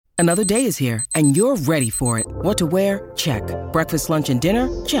Another day is here, and you're ready for it. What to wear? Check. Breakfast, lunch, and dinner?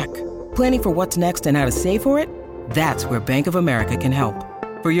 Check. Planning for what's next and how to save for it? That's where Bank of America can help.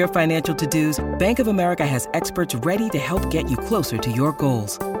 For your financial to-dos, Bank of America has experts ready to help get you closer to your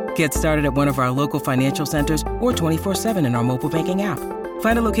goals. Get started at one of our local financial centers or 24/7 in our mobile banking app.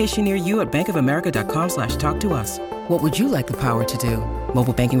 Find a location near you at bankofamerica.com/talktous. What would you like the power to do?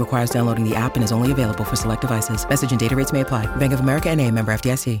 Mobile banking requires downloading the app and is only available for select devices. Message and data rates may apply. Bank of America N.A., member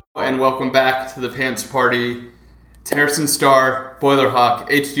FDIC. And welcome back to the Pants Party. Harrison Star, Boilerhawk,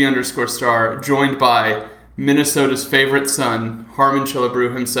 HD_star, joined by Minnesota's favorite son, Harmon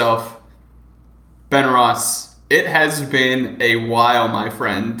Chillabrew himself, Ben Ross. It has been a while, my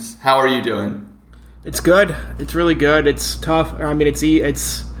friend. How are you doing? It's good. It's really good. It's tough. I mean, it's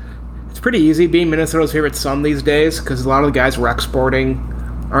pretty easy being Minnesota's favorite son these days because a lot of the guys we're exporting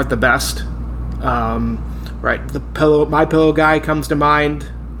aren't the best. Right, My Pillow guy comes to mind,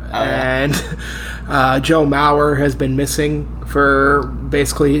 and Joe Mauer has been missing for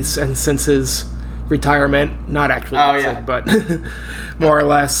basically since his retirement. Not actually, but more or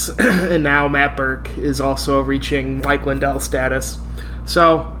less. And now Matt Burke is also reaching Mike Lindell status.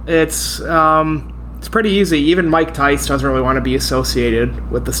 So it's pretty easy. Even Mike Tice doesn't really want to be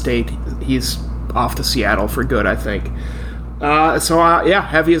associated with the state. He's off to Seattle for good, I think.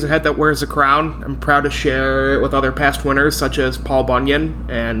 Heavy is a head that wears a crown. I'm proud to share it with other past winners, such as Paul Bunyan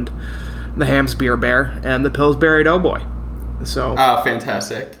and the Hams Beer Bear and the Pillsbury Doughboy. So. Oh,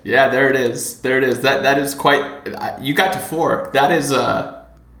 fantastic! Yeah, there it is. That is quite. You got to 4. That's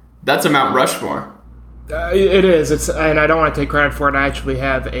a Mount Rushmore. It is. And I don't want to take credit for it. I actually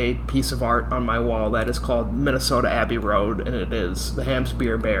have a piece of art on my wall that is called Minnesota Abbey Road, and it is the Hams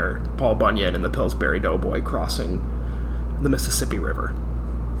Beer Bear, Paul Bunyan, and the Pillsbury Doughboy crossing the Mississippi River.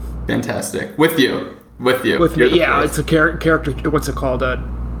 Fantastic. With you. With me. Yeah, first. It's a character. What's it called?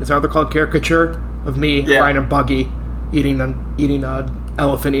 Is that called caricature of me riding a buggy, eating an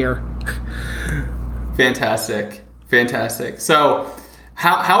elephant ear. Fantastic. So.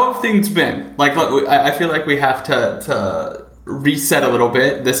 How have things been? Like, look, I feel like we have to reset a little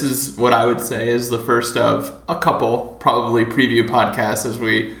bit. This is what I would say is the first of a couple, probably preview podcasts as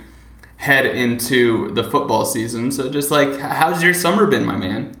we head into the football season. So just like, how's your summer been, my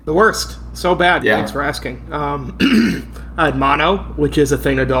man? The worst. So bad. Yeah. Thanks for asking. I had mono, which is a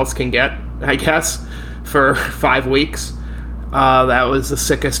thing adults can get, I guess, for 5 weeks. That was the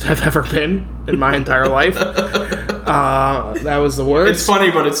sickest I've ever been in my entire life. That was the worst. It's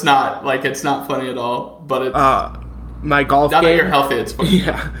funny, but it's not. Like, it's not funny at all. But it's my golf now game. Now that you're healthy, it's funny.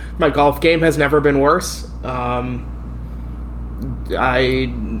 Yeah, my golf game has never been worse.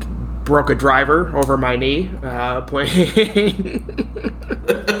 I broke a driver over my knee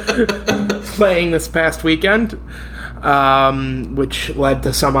playing this past weekend, which led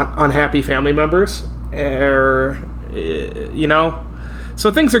to some unhappy family members. So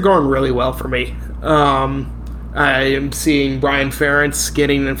things are going really well for me. I am seeing Brian Ferentz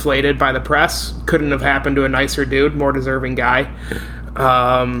getting inflated by the press. Couldn't have happened to a nicer dude, more deserving guy.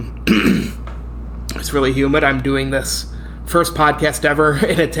 It's really humid. I'm doing this first podcast ever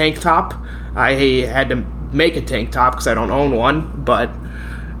in a tank top. I had to make a tank top because I don't own one, but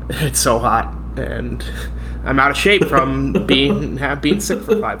it's so hot, and I'm out of shape from being sick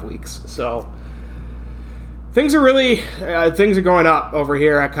for 5 weeks. So things are going up over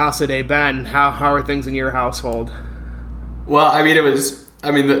here at Casa de Ben. How are things in your household? Well, I mean,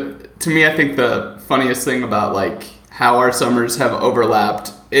 to me, I think the funniest thing about like how our summers have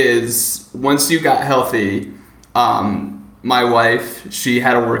overlapped is once you got healthy, my wife, she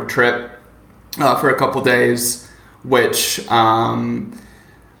had a work trip for a couple days, which I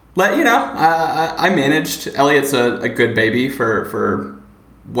managed. Elliot's a good baby for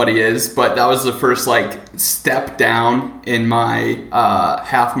what he is, but that was the first like step down in my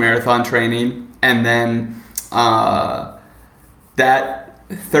half marathon training. And then that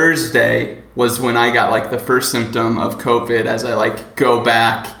Thursday was when I got like the first symptom of COVID, as I like go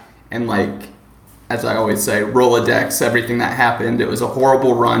back and like, as I always say, Rolodex everything that happened. It was a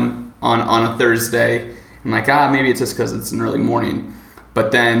horrible run on a Thursday. I'm like, maybe it's just because it's an early morning.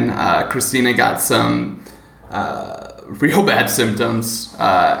 But then Christina got some real bad symptoms.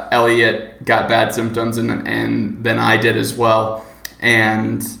 Elliot got bad symptoms, and then I did as well.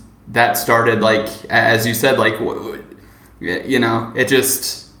 And that started, like, as you said, like, it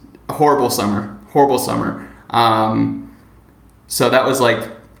just horrible summer. So that was like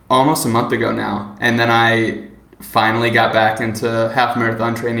almost a month ago now. And then I finally got back into half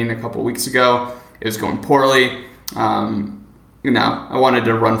marathon training a couple weeks ago. It was going poorly. I wanted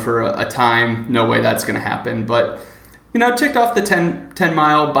to run for a time. No way that's going to happen. But ticked off the 10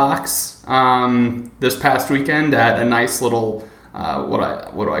 mile box this past weekend at a nice little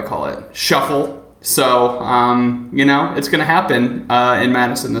what do I call it, shuffle. So it's going to happen in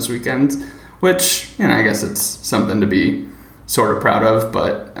Madison this weekend, which I guess it's something to be sort of proud of,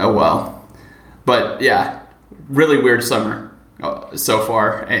 but oh well. But yeah, really weird summer so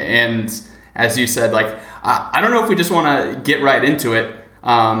far, and as you said, like I don't know if we just want to get right into it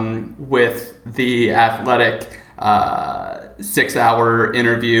with the Athletic 6-hour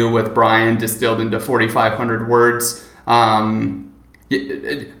interview with Brian distilled into 4,500 words. What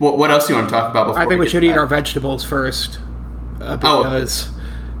else do you want to talk about before I think we should eat our vegetables first, because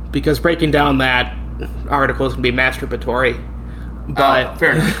breaking down that article is going to be masturbatory. But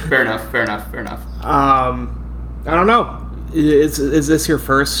fair enough. I don't know. Is this your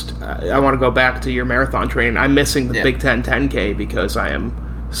first? I want to go back to your marathon training. I'm missing the Big Ten 10K because I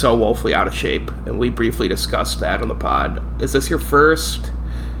am so woefully out of shape, and we briefly discussed that on the pod. Is this your first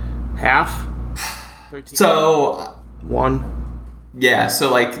half? 13? So 1. Yeah, so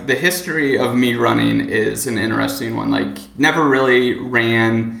like the history of me running is an interesting one. Like never really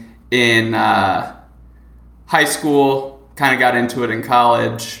ran in high school, kind of got into it in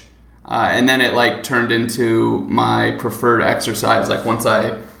college, and then it like turned into my preferred exercise. Like once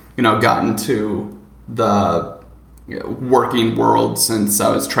I, got into the working world since I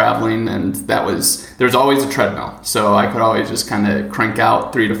was traveling, and there's always a treadmill, so I could always just kind of crank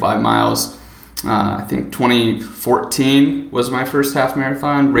out 3 to 5 miles. I think 2014 was my first half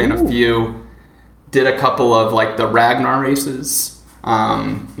marathon. Ran a few, did a couple of like the Ragnar races,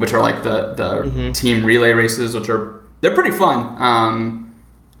 which are like the team relay races, they're pretty fun.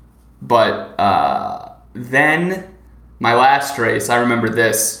 But then my last race, I remember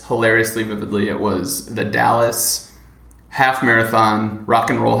this hilariously vividly. It was the Dallas half marathon,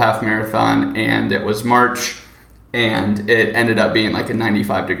 rock and roll half marathon, and it was March, and it ended up being like a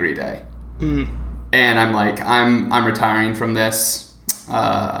 95-degree day. And I'm like, I'm retiring from this,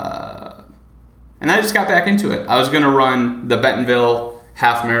 and I just got back into it. I was going to run the Bentonville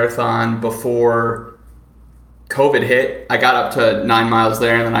half marathon before COVID hit. I got up to 9 miles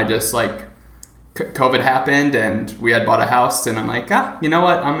there, and then I just like COVID happened, and we had bought a house, and I'm like, you know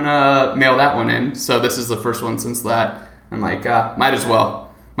what? I'm gonna mail that one in. So this is the first one since that. I'm like, might as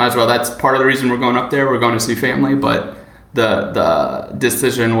well. That's part of the reason we're going up there. We're going to see family, but the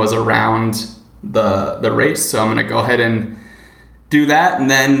decision was around the race, so I'm gonna go ahead and do that, and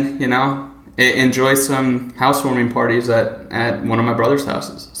then enjoy some housewarming parties at one of my brother's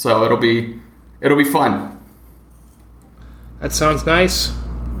houses. So it'll be fun. That sounds nice.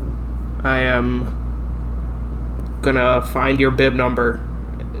 I am gonna find your bib number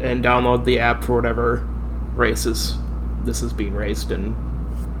and download the app for whatever races this is being raced, and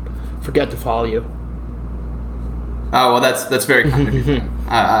forget to follow you. Oh, well, that's very kind of you.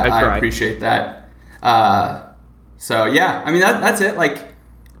 I appreciate that. So yeah, I mean that's it. Like,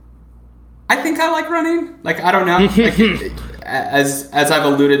 I think I like running. Like, I don't know. Like, as I've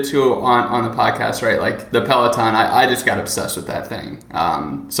alluded to on the podcast, right? Like the Peloton, I just got obsessed with that thing.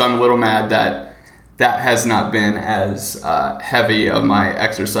 So I'm a little mad that has not been as heavy of my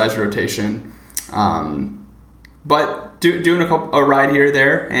exercise rotation. But doing a ride here or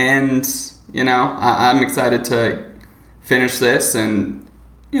there, and I'm excited to finish this, and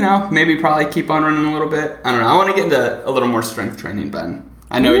maybe probably keep on running a little bit. I don't know. I want to get into a little more strength training, Ben.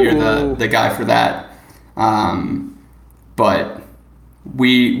 I know you're the guy for that. But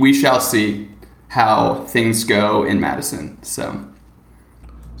we shall see how things go in Madison. So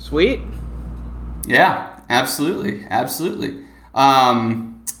sweet. Yeah, absolutely. Are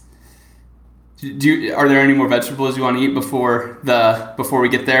there any more vegetables you want to eat before we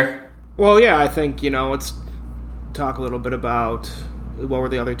get there? Well, yeah, I think let's talk a little bit about what were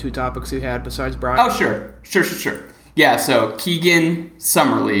the other two topics you had besides Brian. Oh, sure. Yeah, so Keegan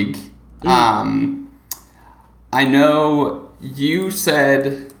Summer League. I know you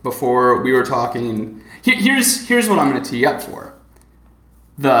said before we were talking. Here's what I'm going to tee you up for.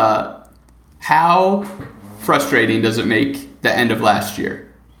 How frustrating does it make the end of last year?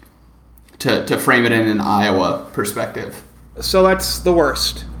 To frame it in an Iowa perspective. So that's the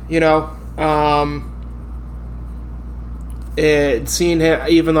worst, seeing him,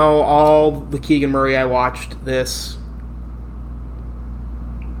 even though all the Keegan Murray I watched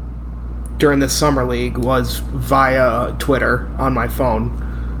during this summer league was via Twitter on my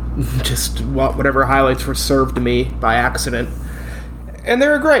phone, just whatever highlights were served to me by accident, and they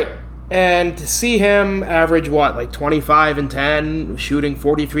were great. And to see him average like 25 and 10, shooting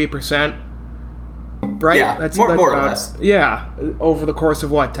 43%. Right? Yeah, that's more or about, less. Yeah, over the course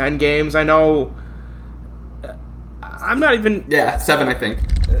of 10 games. I know I'm not even. Yeah, 7, I think.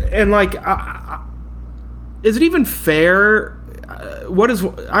 And like, is it even fair?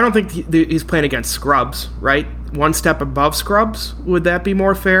 I don't think he's playing against scrubs, right? One step above scrubs. Would that be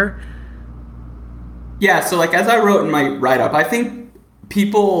more fair? Yeah. So like, as I wrote in my write-up, I think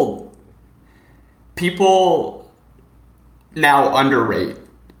people now underrate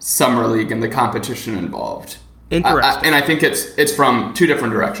Summer League and the competition involved. Interesting. And I think it's from two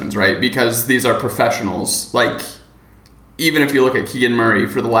different directions, right? Because these are professionals. Like, even if you look at Keegan Murray,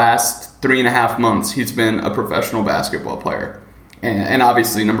 for the last 3.5 months, he's been a professional basketball player. And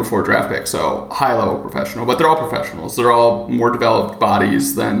obviously number 4 draft pick, so high-level professional. But they're all professionals. They're all more developed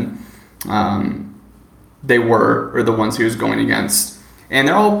bodies than they were, or the ones he was going against. And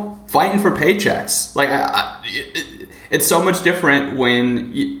they're all fighting for paychecks. Like, it's so much different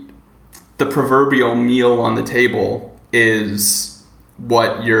when the proverbial meal on the table is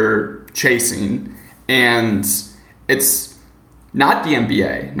what you're chasing. And it's not the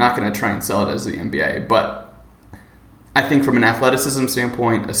NBA. I'm not going to try and sell it as the NBA, but I think from an athleticism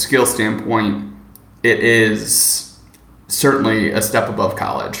standpoint, a skill standpoint, it is certainly a step above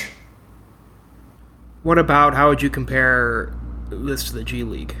college. What about, how would you compare this to the G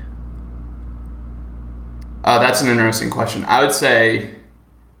League? That's an interesting question. I would say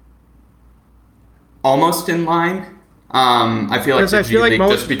almost in line. I feel like the G League,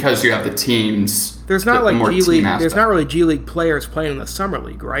 just because you have the teams. There's not like G League. There's not really G League players playing in the summer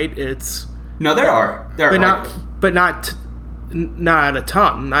league, right? No, there are. But not a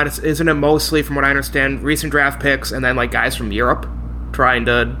ton. Isn't it mostly, from what I understand, recent draft picks and then like guys from Europe trying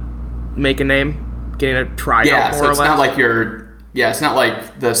to make a name, getting a tryout? Yeah, so it's not like it's not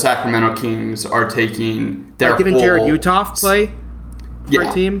like the Sacramento Kings are taking their didn't Jared Utoff play for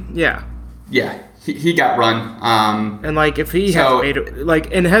a team? Yeah. Yeah, he got run. And like, if he has made it,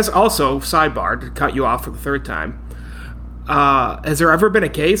 like, and has also, sidebar to cut you off for the third time, has there ever been a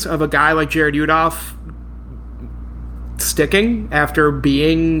case of a guy like Jared Udoff sticking after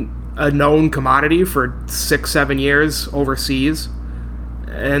being a known commodity for 6-7 years overseas,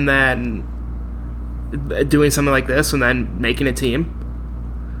 and then doing something like this and then making a team?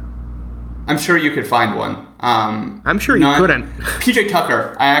 I'm sure you could find one. I'm sure you couldn't. PJ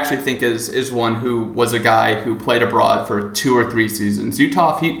Tucker, I actually think is one who was a guy who played abroad for 2 or 3 seasons.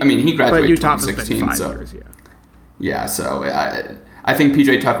 Utoff, he graduated in 2016. Has been 5 years, yeah. So I think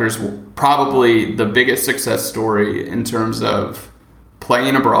PJ Tucker's probably the biggest success story in terms of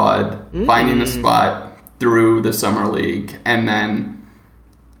playing abroad, finding a spot through the summer league, and then,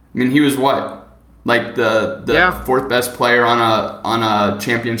 he was what? Like the 4th best player on a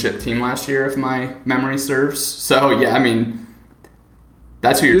championship team last year, if my memory serves. So yeah,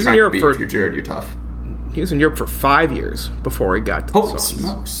 that's who you're trying to beat if you're Jared Utoff. He was in Europe for 5 years before he got to the Suns.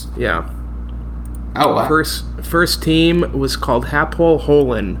 Smokes. Yeah. Oh wow. First team was called Hapoel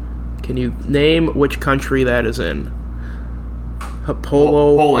Holon. Can you name which country that is in?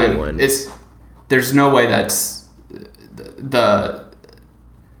 Hapoel Holon. There's no way that's the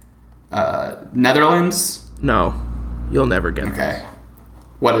Netherlands? No, you'll never get Okay.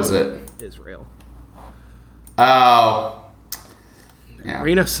 What is it? Israel. Oh. Yeah.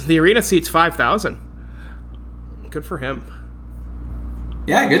 The arena seats 5,000. Good for him.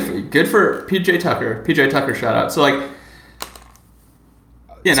 Yeah, good for PJ Tucker. PJ Tucker shout out. So like,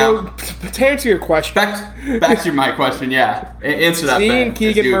 So to answer your question, back to my question. Yeah, answer that. Seeing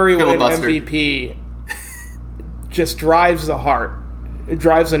Keegan Murray win MVP just drives the heart. It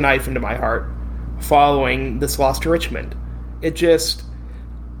drives a knife into my heart following this loss to Richmond. It just,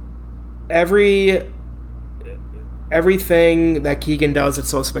 everything that Keegan does that's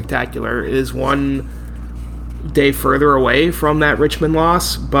so spectacular is one day further away from that Richmond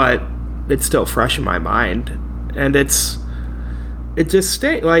loss, but it's still fresh in my mind. And it just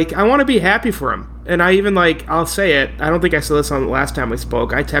stays, like, I want to be happy for him. And I even, like, I'll say it, I don't think I said this on the last time we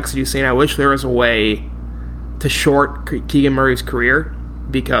spoke. I texted you saying I wish there was a way to short Keegan Murray's career,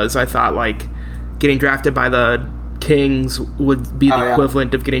 because I thought, like, getting drafted by the Kings would be the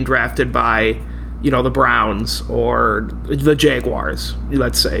equivalent of getting drafted by, the Browns or the Jaguars,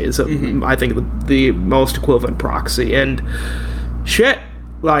 let's say, is I think the most equivalent proxy. And shit,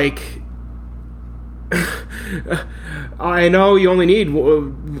 like, I know you only need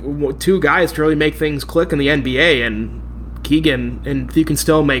 2 guys to really make things click in the NBA, and Keegan, and you can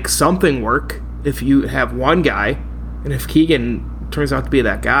still make something work if you have one guy, and if Keegan turns out to be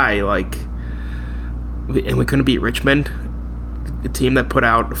that guy, like, and we couldn't beat Richmond, the team that put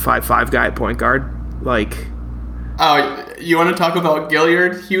out a 5'5" guy at point guard, like. Oh, you want to talk about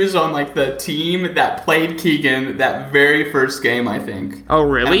Gilliard? He was on, like, the team that played Keegan that very first game, I think. Oh,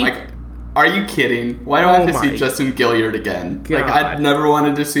 really? And, like, Are you kidding? Why do I have to see my Justin Gilliard again? God. Like, I'd never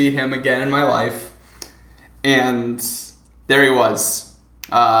wanted to see him again in my life. And there he was.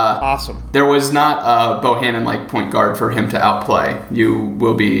 Awesome. There was not a Bohannon-like point guard for him to outplay. You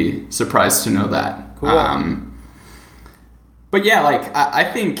will be surprised to know that. Cool. But yeah, like, I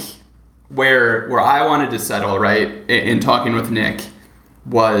think where I wanted to settle, right, in talking with Nick,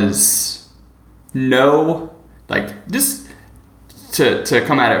 was just to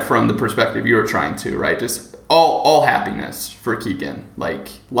come at it from the perspective you were trying to, right? Just all happiness for Keegan, like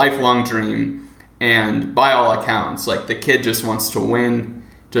lifelong dream, and by all accounts, like the kid just wants to win,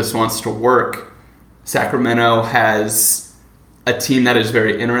 just wants to work. Sacramento has a team that is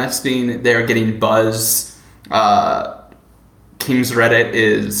very interesting. They're getting buzz. Kings Reddit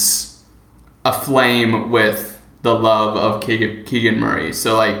is aflame with the love of Keegan Murray.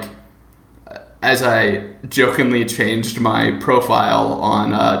 So, like, as I jokingly changed my profile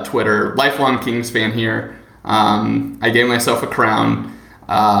on Twitter, lifelong Kings fan here, I gave myself a crown.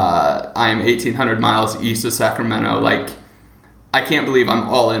 I'm 1,800 miles east of Sacramento. Like, I can't believe I'm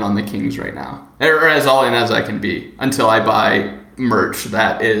all in on the Kings right now. Or as all in as I can be until I buy merch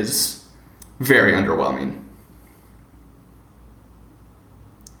that is very underwhelming.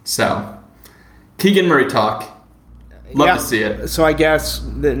 So, Keegan Murray talk. Love to see it. So I guess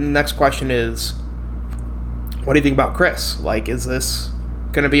the next question is, what do you think about Chris? Like, is this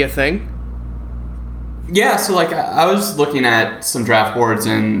going to be a thing? Yeah, so like I was looking at some draft boards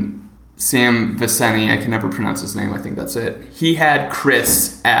and Sam Viceni, I can never pronounce his name, I think that's it. He had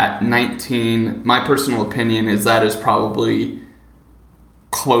Chris at 19. My personal opinion is that is probably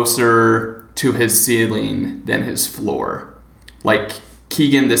closer to his ceiling than his floor. Like,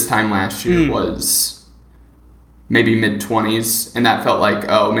 Keegan this time last year was maybe mid-20s, and that felt like,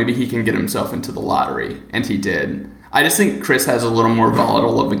 oh, maybe he can get himself into the lottery, and he did. I just think Chris has a little more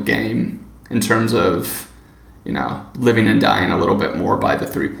volatile of a game in terms of, living and dying a little bit more by the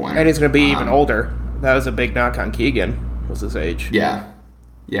three-pointer. And he's going to be even older. That was a big knock on Keegan, was his age. Yeah.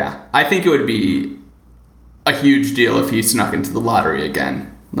 I think it would be a huge deal if he snuck into the lottery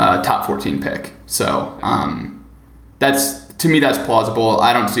again, top 14 pick. So, to me, that's plausible.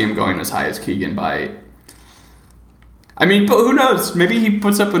 I don't see him going as high as Keegan by... but who knows? Maybe he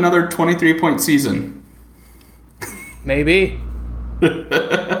puts up another 23-point season. Maybe.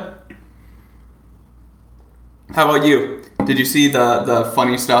 How about you? Did you see the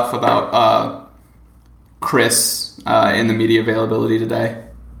funny stuff about Chris in the media availability today?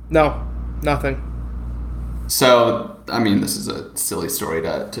 No, nothing. So, this is a silly story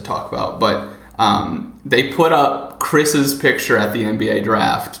to talk about, but they put up Chris's picture at the NBA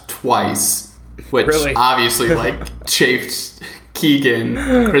draft twice, which Really? obviously chafed Keegan.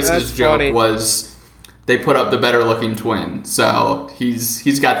 Chris's That's joke funny. was they put up the better looking twin, so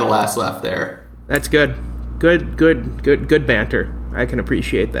he's got the last laugh there. That's good. Good banter. I can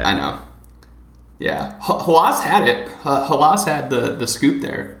appreciate that. I know. Yeah, Halas had it. Halas had the scoop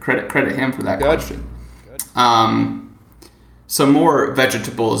there. Credit him for that question. Good. Some more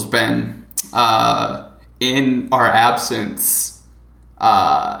vegetables, Ben. In our absence,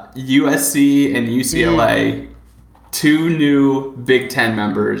 USC and UCLA, two new Big Ten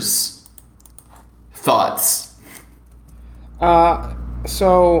members. Thoughts?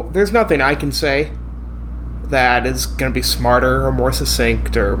 So there's nothing I can say that is going to be smarter or more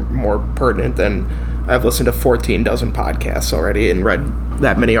succinct or more pertinent than I've listened to 14 dozen podcasts already and read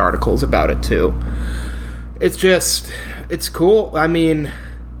that many articles about it too. It's cool. I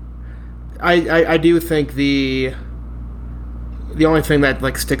do think the only thing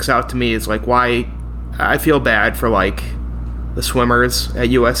that sticks out to me is why I feel bad for the swimmers at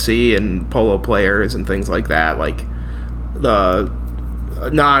USC and polo players and things like that, the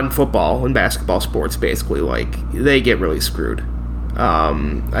non-football and basketball sports basically, they get really screwed.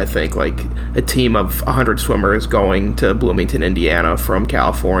 I think a team of 100 swimmers going to Bloomington, Indiana from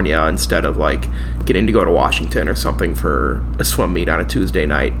California instead of getting to go to Washington or something for a swim meet on a Tuesday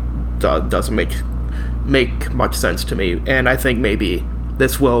night doesn't make much sense to me. And I think maybe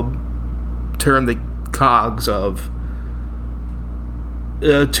this will turn the cogs of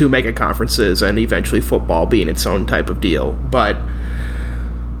two mega conferences and eventually football being its own type of deal. But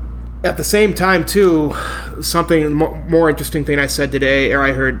at the same time, too, something more interesting thing I said today, or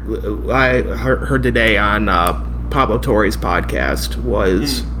I heard today on Pablo Torre's podcast,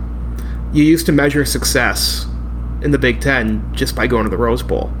 was you used to measure success in the Big Ten just by going to the Rose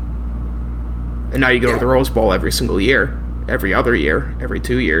Bowl. And now you go to the Rose Bowl every single year, every other year, every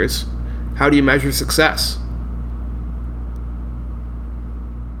 2 years. How do you measure success?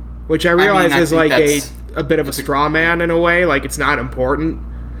 Which I realize is a bit of a straw man in a way. It's not important.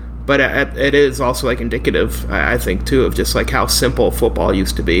 But it is also like indicative, I think, too, of just like how simple football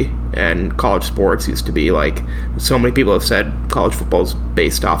used to be and college sports used to be. Like, so many people have said college football is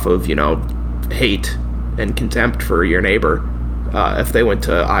based off of, hate and contempt for your neighbor if they went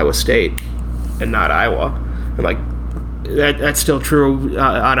to Iowa State and not Iowa. And like, that's still true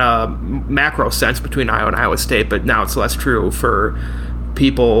on a macro sense between Iowa and Iowa State, but now it's less true for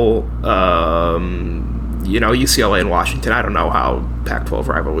people, UCLA and Washington. I don't know how Pac-12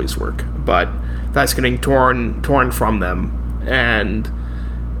 rivalries work, but that's getting torn from them. And,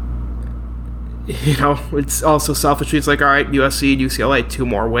 it's also selfishly, it's like, all right, USC and UCLA, 2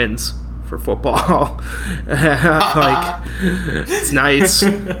 more wins for football. Like, it's nice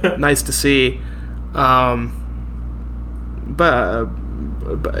to see. But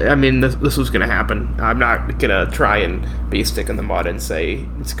I mean, this was going to happen. I'm not going to try and be a stick in the mud and say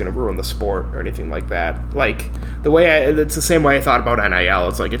it's going to ruin the sport or anything like that. Like, it's the same way I thought about NIL.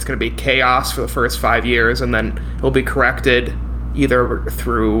 It's like, it's going to be chaos for the first 5 years, and then it'll be corrected either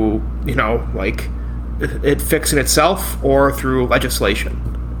through, like, it fixing itself or through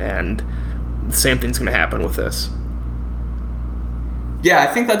legislation. And the same thing's going to happen with this. Yeah, I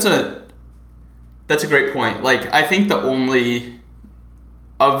think that's a great point. Like, I think the only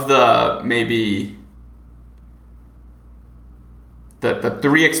of the maybe the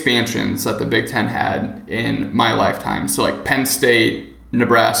 3 expansions that the Big Ten had in my lifetime, so like Penn State,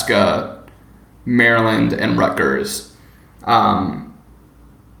 Nebraska, Maryland, and Rutgers, I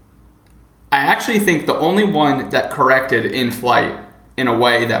actually think the only one that corrected in flight in a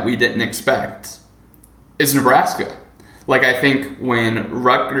way that we didn't expect is Nebraska. Like, I think when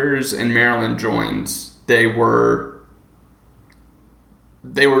Rutgers and Maryland joined, they were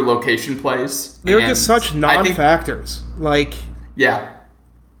location plays. They were just such non-factors. Yeah.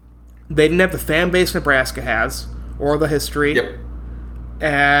 They didn't have the fan base Nebraska has, or the history. Yep.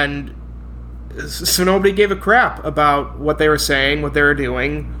 And so nobody gave a crap about what they were saying, what they were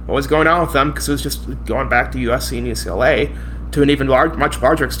doing, what was going on with them, because it was just going back to USC and UCLA. To an even much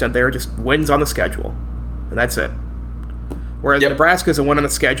larger extent, they were just wins on the schedule. And that's it. Whereas Nebraska's a win on the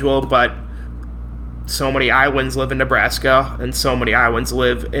schedule, but so many Iowans live in Nebraska, and so many Iowans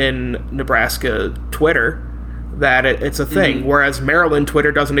live in Nebraska Twitter, that it's a thing. Mm-hmm. Whereas Maryland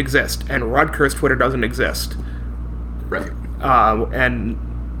Twitter doesn't exist, and Rutgers Twitter doesn't exist. Right. And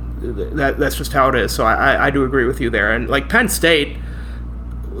that's just how it is. So I do agree with you there. And like Penn State,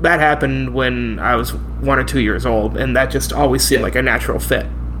 that happened when I was 1 or 2 years old, and that just always seemed like a natural fit.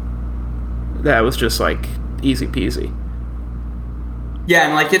 That was just like easy peasy. Yeah,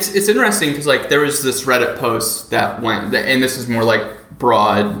 and like it's interesting because like there was this Reddit post that went, and this is more like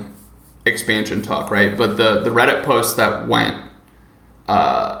broad expansion talk, right? But the Reddit post that went,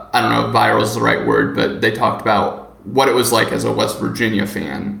 I don't know if viral is the right word, but they talked about what it was like as a West Virginia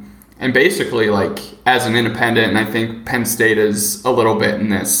fan. And basically, like, as an independent, and I think Penn State is a little bit in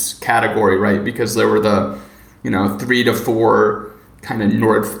this category, right? Because there were the, 3 to 4 kind of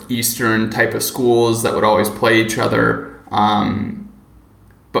northeastern type of schools that would always play each other.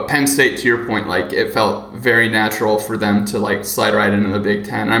 But Penn State, to your point, like, it felt very natural for them to, like, slide right into the Big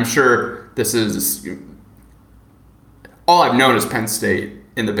Ten. And I'm sure this is all I've known is Penn State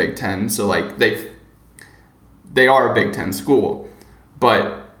in the Big Ten. So, like, they are a Big Ten school.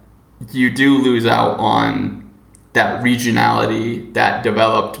 But you do lose out on that regionality that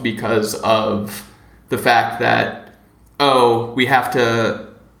developed because of the fact that, we have to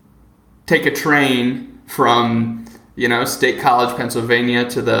take a train from, State College, Pennsylvania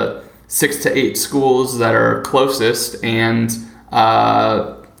to the 6 to 8 schools that are closest, and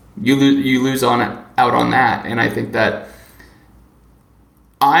you lose out on that. And I think that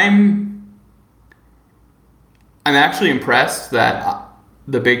I'm actually impressed that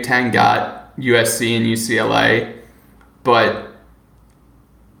the Big Ten got USC and UCLA, but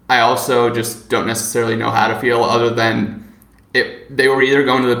I also just don't necessarily know how to feel other than they were either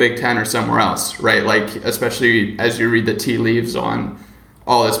going to the Big Ten or somewhere else, right? Like, especially as you read the tea leaves on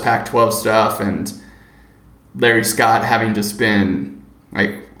all this Pac-12 stuff and Larry Scott having just been,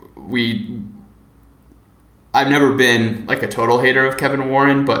 like, I've never been, like, a total hater of Kevin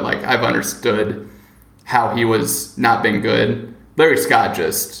Warren, but, like, I've understood how he was not been good. Larry Scott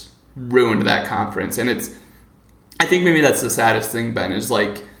just ruined that conference. And I think maybe that's the saddest thing, Ben, is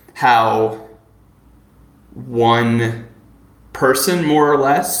like how one person more or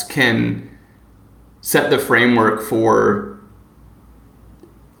less can set the framework for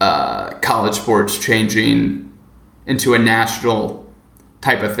college sports changing into a national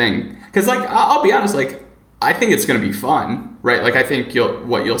type of thing. Because, like, I'll be honest, like, I think it's going to be fun, right? Like, I think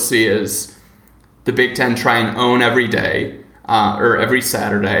what you'll see is the Big Ten try and own every day. or every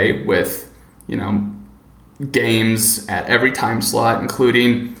Saturday with, games at every time slot,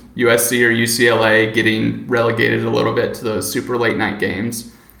 including USC or UCLA getting relegated a little bit to those super late night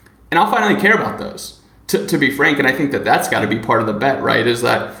games. And I'll finally care about those, to be frank. And I think that that's got to be part of the bet, right? Is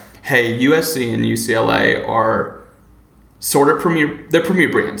that, hey, USC and UCLA are sort of they're premier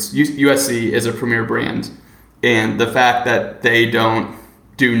brands. USC is a premier brand. And the fact that they don't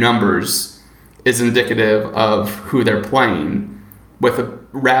do numbers is indicative of who they're playing. With a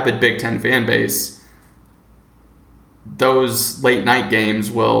rabid Big Ten fan base, those late night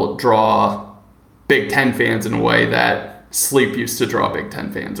games will draw Big Ten fans in a way that sleep used to draw Big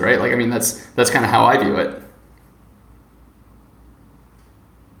Ten fans, right? Like, I mean, that's kind of how I view it.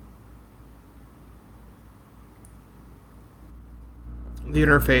 The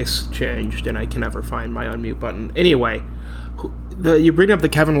interface changed, and I can never find my unmute button. Anyway, you bring up the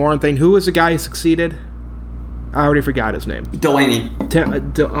Kevin Warren thing. Who was the guy who succeeded? I already forgot his name. Delaney.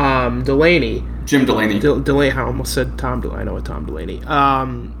 Delaney. Jim Delaney. Delaney. I almost said Tom Delaney. I know what Tom Delaney.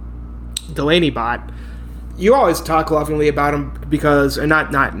 Delaney bot. You always talk lovingly about him because, and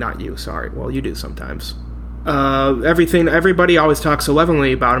not you. Sorry. Well, you do sometimes. Everybody always talks so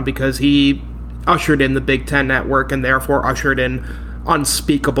lovingly about him because he ushered in the Big Ten network and therefore ushered in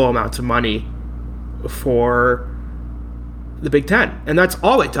unspeakable amounts of money for the Big Ten, and that's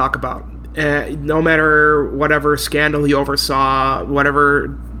all they talk about. No matter whatever scandal he oversaw,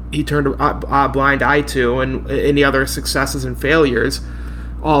 whatever he turned a blind eye to, and any other successes and failures,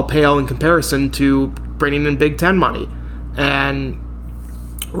 all pale in comparison to bringing in Big Ten money. And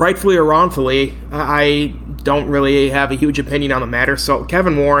rightfully or wrongfully, I don't really have a huge opinion on the matter. So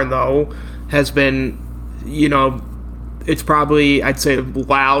Kevin Warren, though, has been, it's probably, I'd say, a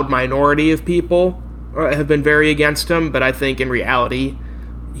loud minority of people have been very against him, but I think in reality,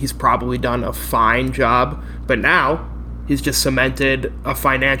 he's probably done a fine job. But now, he's just cemented a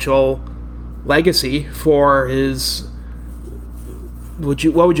financial legacy for his,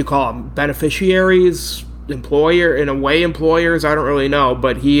 what would you call them? Beneficiaries? Employers? I don't really know,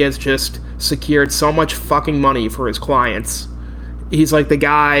 but he has just secured so much fucking money for his clients. He's like the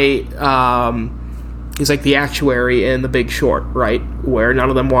guy, he's like the actuary in The Big Short, right? Where none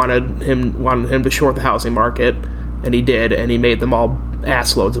of them wanted him to short the housing market, and he did, and he made them all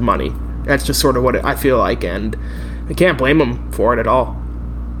ass loads of money. That's just sort of what I feel like, and I can't blame him for it at all.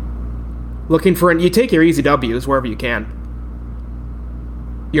 You take your easy W's wherever you can.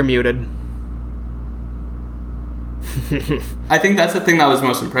 You're muted. I think that's the thing that was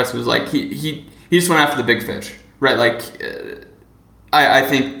most impressive, was like he just went after the big fish, right? Like I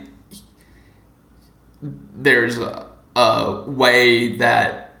think there's a way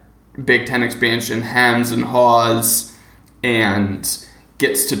that Big Ten expansion hems and haws and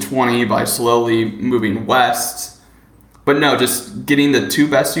gets to 20 by slowly moving west. But no, just getting the two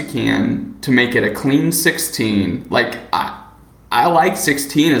best you can to make it a clean 16. Like, I like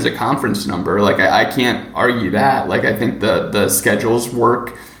 16 as a conference number. Like, I can't argue that. Like, I think the schedules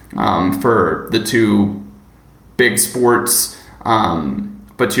work for the two big sports.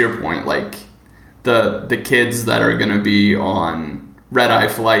 But to your point, like, the kids that are going to be on red-eye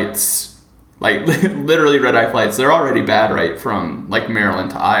flights, like literally red-eye flights, they're already bad, right, from like Maryland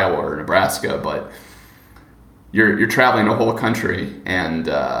to Iowa or Nebraska, but you're traveling a whole country, and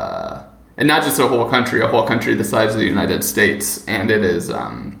not just a whole country the size of the United States, and it is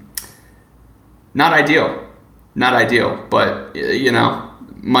not ideal, but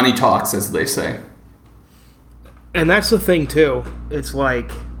money talks, as they say. And that's the thing too. It's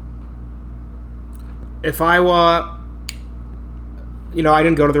like, if I I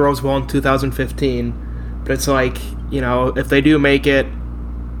didn't go to the Rose Bowl in 2015, but it's like, if they do make it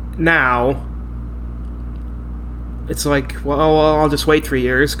now, it's like, well, I'll just wait 3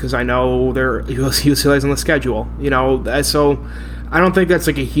 years because I know they're UCLA's on the schedule. So I don't think that's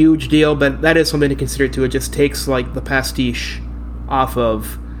like a huge deal, but that is something to consider too. It just takes like the pastiche off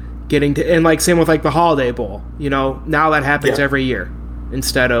of getting to, and like same with like the Holiday Bowl. Now that happens every year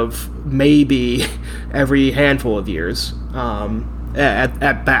instead of maybe every handful of years.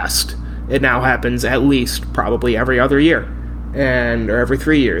 At best, it now happens at least probably every other year, or every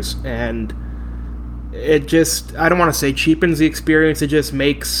 3 years, and it just, I don't want to say cheapens the experience, it just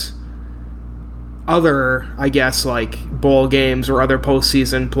makes other, I guess, like bowl games or other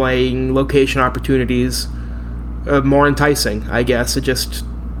postseason playing location opportunities more enticing, I guess. It just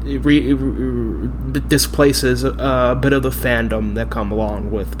displaces a bit of the fandom that come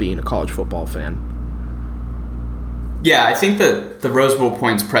along with being a college football fan. Yeah, I think that the Rose Bowl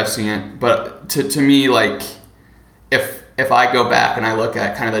point's prescient, but to me, like, if if I go back and I look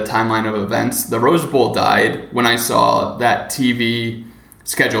at kind of the timeline of events, the Rose Bowl died when I saw that TV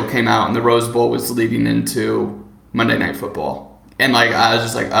schedule came out and the Rose Bowl was leading into Monday Night Football. And like I was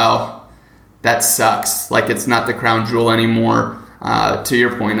just like, oh, that sucks. Like it's not the crown jewel anymore, to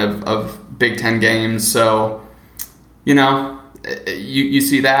your point of Big Ten games. So, you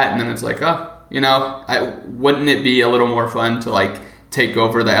see that and then it's like, oh, wouldn't it be a little more fun to like take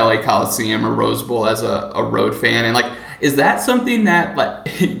over the LA Coliseum or Rose Bowl as a road fan? And like, is that something that like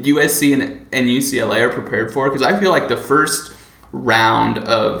USC and UCLA are prepared for? Because I feel like the first round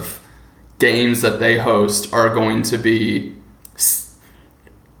of games that they host are going to be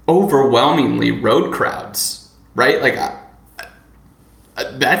overwhelmingly road crowds, right? Like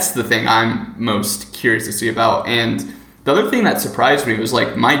that's the thing I'm most curious to see about. And the other thing that surprised me was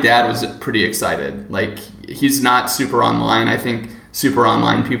like my dad was pretty excited. Like he's not super online. I think super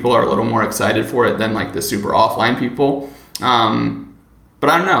online people are a little more excited for it than like the super offline people. But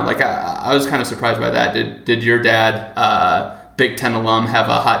I don't know. Like I was kind of surprised by that. Did your dad, Big Ten alum, have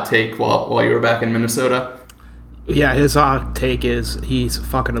a hot take while you were back in Minnesota? Yeah, his hot take is he's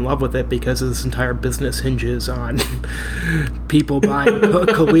fucking in love with it because this entire business hinges on people buying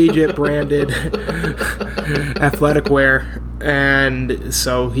collegiate branded athletic wear. And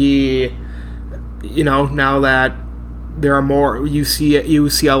so he, now that there are more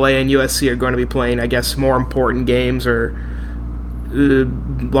UCLA and USC are going to be playing, I guess, more important games or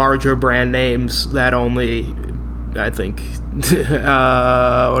larger brand names that only, I think,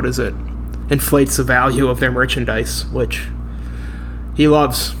 inflates the value of their merchandise, which he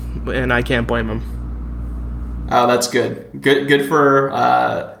loves, and I can't blame him. Oh, that's good. Good for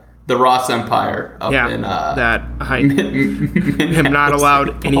the Ross Empire up in that I am not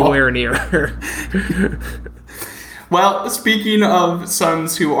allowed anywhere near. Well, speaking of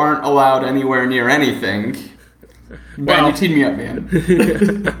sons who aren't allowed anywhere near anything, Ben, you teed me up, man.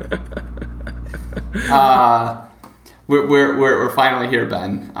 We're finally here,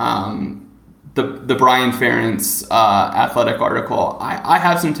 Ben. The Brian Ferentz athletic article. I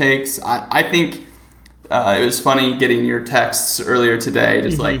have some takes. I think it was funny getting your texts earlier today,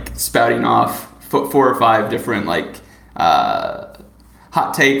 just like spouting off 4 or 5 different like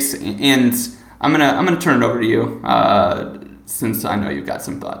hot takes, and I'm gonna turn it over to you since I know you've got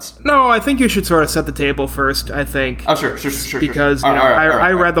some thoughts. No, I think you should sort of set the table first. I think. Oh, sure. Because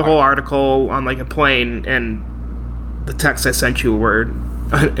I read the whole article on like a plane, and the texts I sent you were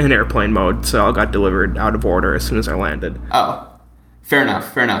in airplane mode, so it got delivered out of order as soon as I landed. Oh, fair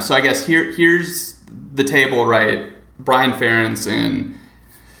enough. So I guess here's the table, right? Brian Ferentz in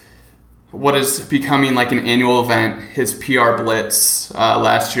what is becoming like an annual event, his PR Blitz.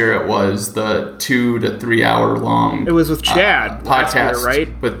 Last year it was the 2 to 3 hour long. It was with Chad podcast, year,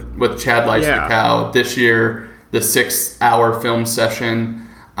 right? With Chad Leistikow. This year, the 6-hour film session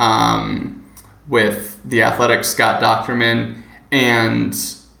with the Athletic Scott Docterman. And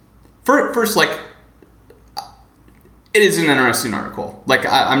first, like, it is an interesting article. Like,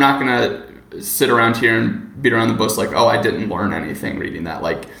 I'm not gonna sit around here and beat around the bush like, oh, I didn't learn anything reading that.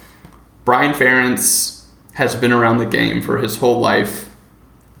 Like, Brian Ferentz has been around the game for his whole life.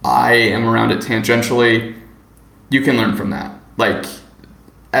 I am around it tangentially. You can learn from that. Like,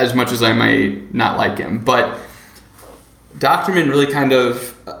 as much as I might not like him. But Docterman really kind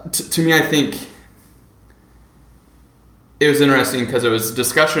of, to me, I think it was interesting because it was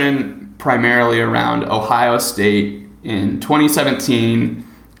discussion primarily around Ohio State in 2017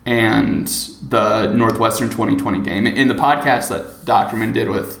 and the Northwestern 2020 game. In the podcast that Docterman did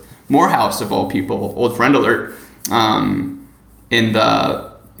with Morehouse, of all people, old friend alert, in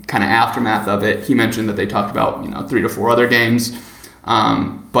the kind of aftermath of it, he mentioned that they talked about 3 to 4 other games,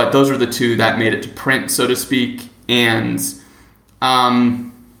 but those were the 2 that made it to print, so to speak. And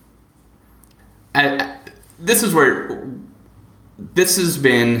this is where this has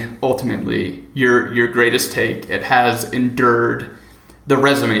been ultimately your greatest take. It has endured the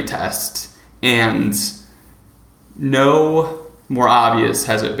resume test, and no more obvious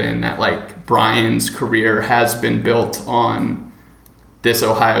has it been that like Brian's career has been built on this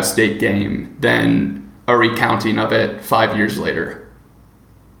Ohio State game than a recounting of it 5 years later.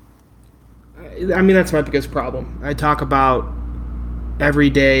 I mean, that's my biggest problem. I talk about every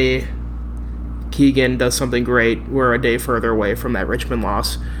day Keegan does something great, we're a day further away from that Richmond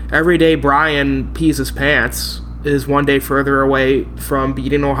loss. Every day Brian pees his pants is one day further away from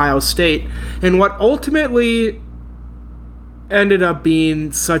beating Ohio State. And what ultimately ended up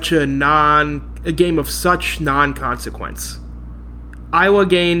being such a game of such non-consequence. Iowa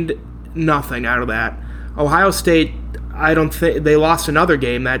gained nothing out of that. Ohio State I don't think they lost another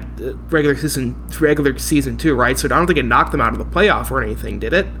game that regular season too, right? So I don't think it knocked them out of the playoff or anything,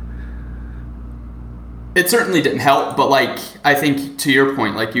 did it? It certainly didn't help, but like I think to your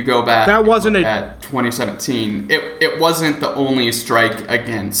point, like you go back that wasn't at 2017, it wasn't the only strike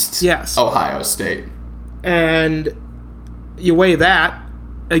against Ohio State. And you weigh that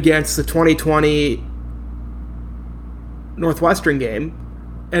against the 2020 Northwestern game,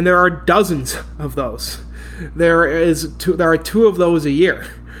 and there are dozens of those. There are two of those a year,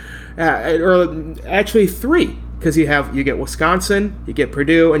 or actually three, because you get Wisconsin, you get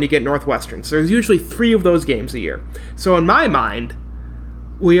Purdue, and you get Northwestern. So there's usually 3 of those games a year. So in my mind,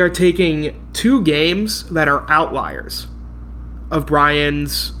 we are taking 2 games that are outliers of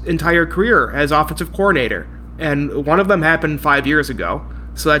Brian's entire career as offensive coordinator, and one of them happened 5 years ago,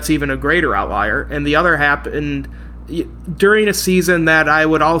 so that's even a greater outlier, and the other happened during a season that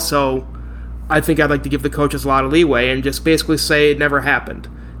I think I'd like to give the coaches a lot of leeway and just basically say it never happened.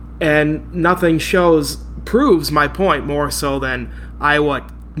 And nothing proves my point more so than Iowa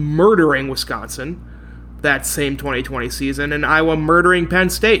murdering Wisconsin that same 2020 season, and Iowa murdering Penn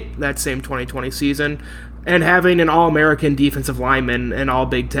State that same 2020 season, and having an All-American defensive lineman and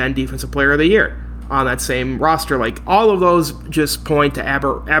All-Big Ten Defensive Player of the Year on that same roster. Like, all of those just point to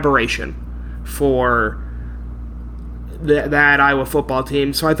aberration for that Iowa football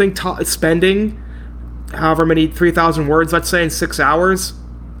team. So I think spending however many 3,000 words, let's say, in 6 hours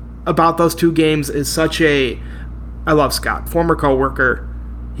about those 2 games is I love Scott, former coworker.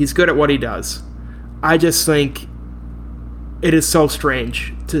 He's good at what he does. I just think it is so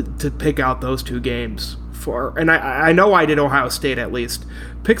strange to pick out those 2 games and I know I did Ohio State at least.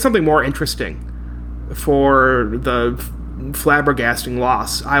 Pick something more interesting for the flabbergasting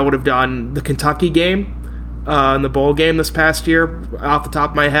loss. I would have done the Kentucky game, in the bowl game this past year, off the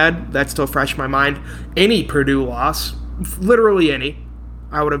top of my head. That's still fresh in my mind. Any Purdue loss, literally any,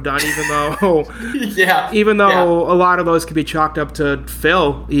 I would have done, even though a lot of those could be chalked up to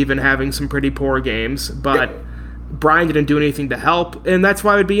Phil even having some pretty poor games, but Brian didn't do anything to help, and that's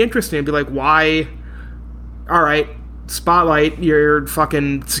why it would be interesting to be like, why? All right, spotlight, your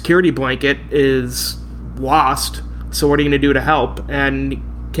fucking security blanket is lost, so what are you going to do to help? And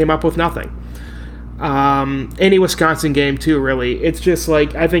came up with nothing. Any Wisconsin game too, really. It's just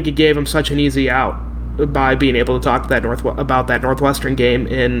like, I think it gave him such an easy out by being able to talk about that Northwestern game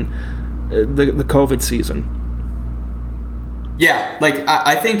in the COVID season. Yeah, like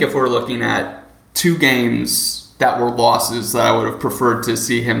I think if we're looking at 2 games that were losses that I would have preferred to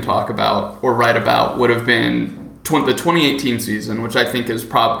see him talk about or write about, would have been the 2018 season, which I think is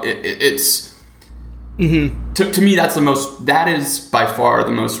it's to me that is by far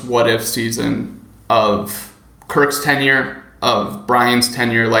the most what if season of Kirk's tenure, of Brian's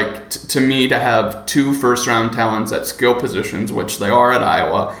tenure. Like, to me, to have 2 first-round talents at skill positions, which they are at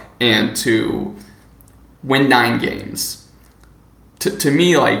Iowa, and to win 9 games. To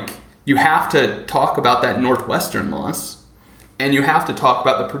me, like, you have to talk about that Northwestern loss, and you have to talk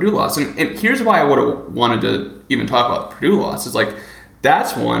about the Purdue loss. And here's why I would have wanted to even talk about the Purdue loss. Is like,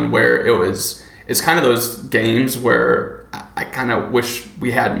 that's one where it's kind of those games where I kind of wish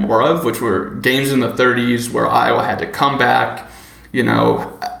we had more of, which were games in the 30s where Iowa had to come back,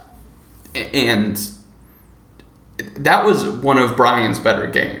 and that was one of Brian's better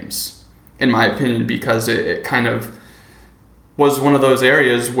games, in my opinion, because it kind of was one of those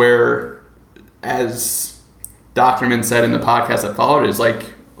areas where, as Docterman said in the podcast that followed, is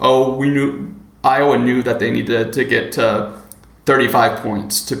like, Iowa knew that they needed to get to 35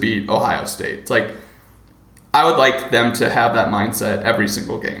 points to beat Ohio State. It's like, I would like them to have that mindset every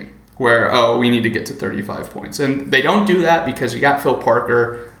single game where, we need to get to 35 points. And they don't do that because you got Phil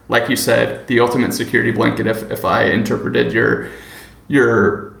Parker, like you said, the ultimate security blanket, if I interpreted your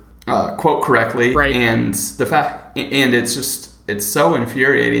quote correctly. Right. And it's so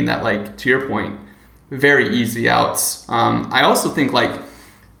infuriating that, like, to your point, very easy outs. I also think, like,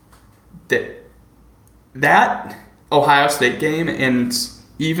 that Ohio State game and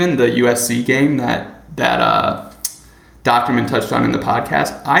even the USC game that Docterman touched on in the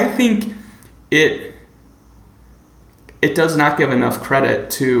podcast, I think it does not give enough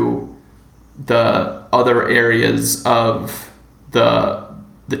credit to the other areas of the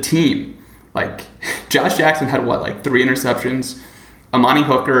team. Like, Josh Jackson had 3 interceptions. Amani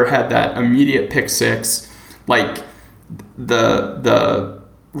Hooker had that immediate pick 6. Like, the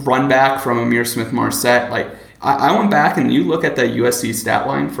run back from Amir Smith-Marset. Like, I went back and you look at the USC stat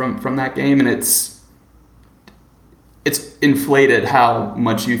line from that game, and it's inflated how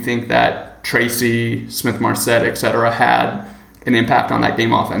much you think that Tracy, Smith-Marset, etc. had an impact on that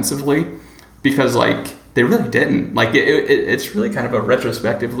game offensively. Because, like, they really didn't. Like it's really kind of a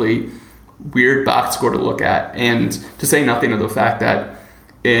retrospectively weird box score to look at, and to say nothing of the fact that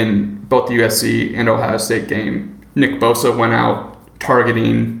in both the USC and Ohio State game, Nick Bosa went out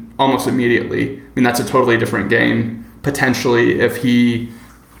targeting almost immediately. I mean, that's a totally different game potentially if he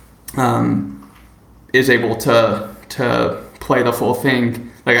is able to play the full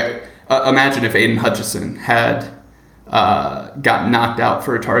thing. Like imagine if Aiden Hutchinson had got knocked out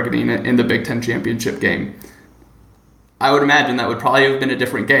for targeting in the Big Ten championship game. I would imagine that would probably have been a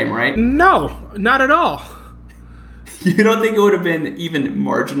different game, right? No, not at all. You don't think it would have been even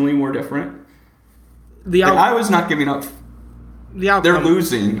marginally more different? I was not giving up. The outcome, they're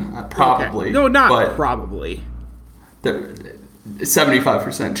losing, probably. Okay. No, not probably.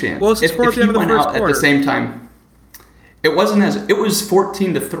 75% chance. Well, it's if towards the end of the first quarter. At the same time, it was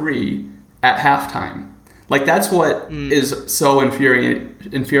 14-3 at halftime. Like, that's what is so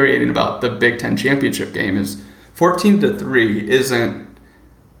infuriating about the Big Ten championship game is 14-3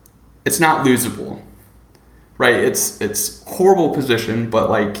 it's not losable, right? It's horrible position, but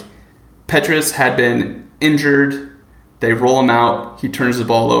like Petras had been injured. They roll him out. He turns the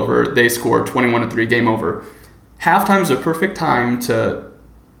ball over. They score 21-3, game over. Halftime's a perfect time to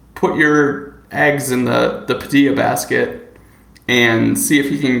put your eggs in the Padilla basket and see if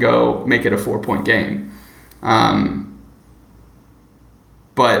he can go make it a 4-point game.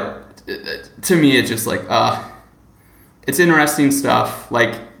 But to me, it's just like, it's interesting stuff.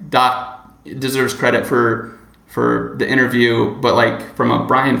 Like, Doc deserves credit for the interview, but like from a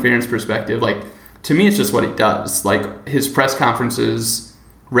Brian Ferentz perspective, like to me, it's just what he does. Like his press conferences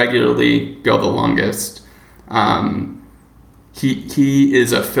regularly go the longest. He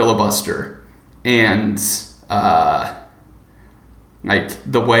is a filibuster, and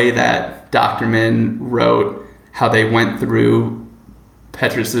like the way that Docterman wrote how they went through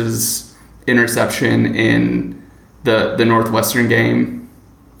Petrus's interception in the Northwestern game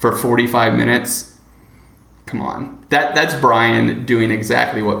for 45 minutes. Come on. That's Brian doing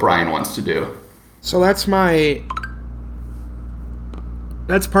exactly what Brian wants to do. So that's part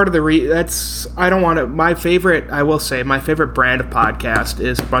of the I don't want to, my favorite brand of podcast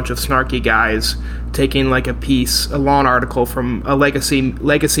is a bunch of snarky guys taking like a long article from a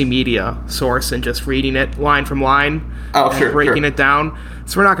legacy media source and just reading it line from line and breaking it down.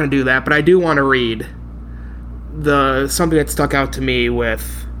 So we're not going to do that, but I do want to read something that stuck out to me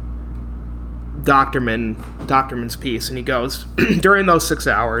with Docterman's piece, and he goes, during those 6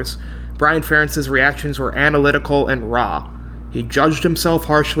 hours, Brian Ferentz's reactions were analytical and raw. He judged himself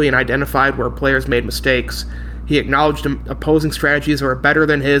harshly and identified where players made mistakes. He acknowledged opposing strategies that were better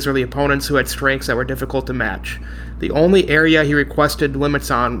than his or the opponents who had strengths that were difficult to match. The only area he requested limits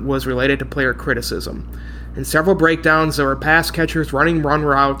on was related to player criticism. In several breakdowns, there were pass catchers running run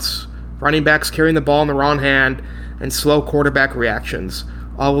routes, running backs carrying the ball in the wrong hand, and slow quarterback reactions.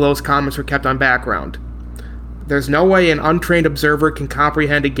 All of those comments were kept on background. There's no way an untrained observer can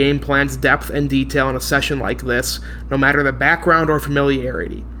comprehend a game plan's depth and detail in a session like this, no matter the background or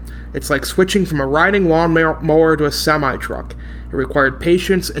familiarity. It's like switching from a riding lawnmower to a semi-truck. It required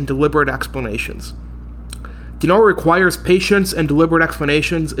patience and deliberate explanations. Do you know what requires patience and deliberate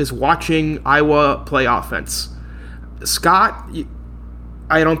explanations is watching Iowa play offense. Scott,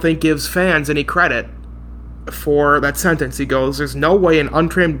 I don't think, gives fans any credit for that sentence. He goes, there's no way an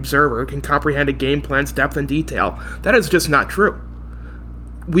untrained observer can comprehend a game plan's depth and detail. That is just not true.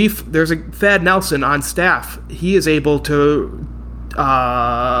 There's a Thad Nelson on staff. He is able to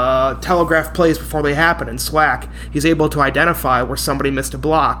telegraph plays before they happen in Slack. He's able to identify where somebody missed a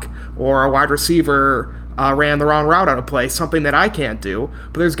block or a wide receiver ran the wrong route on a play, something that I can't do,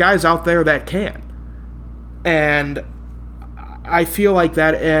 but there's guys out there that can. And I feel like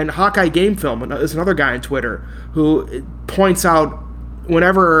that, and Hawkeye Game Film is another guy on Twitter who points out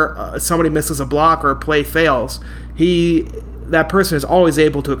whenever somebody misses a block or a play fails, that person is always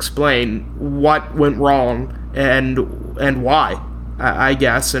able to explain what went wrong and why, I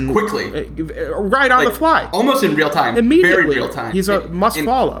guess, and quickly, right on the fly, almost in real time, immediately. Very real time. He's a must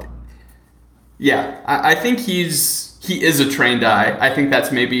follow. Yeah, I think he is a trained eye. I think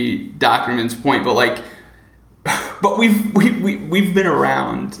that's maybe Docterman's point, but we've been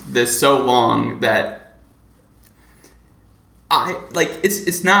around this so long that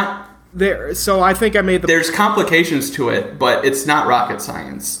it's not there. So I think I made there's complications to it, but it's not rocket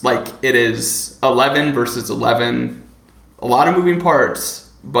science. Like, it is 11 versus 11, a lot of moving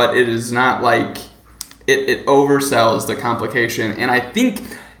parts, but it is not like it oversells the complication. And I think,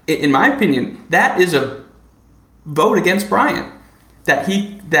 in my opinion, that is a vote against Bryant. That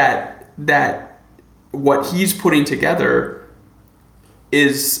what he's putting together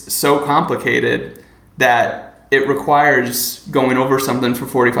is so complicated that it requires going over something for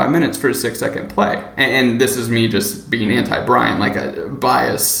 45 minutes for a 6-second play. And this is me just being anti-Brian, like a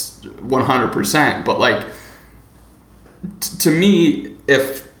bias 100%. But like, to me,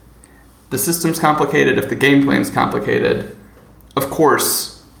 if the system's complicated, if the game plan's complicated, of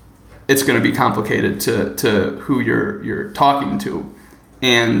course it's going to be complicated to who you're talking to.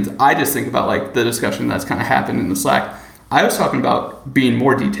 And I just think about like the discussion that's kind of happened in the Slack. I was talking about being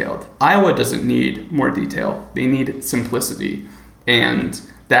more detailed. Iowa doesn't need more detail. They need simplicity. And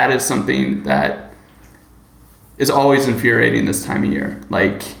that is something that is always infuriating this time of year.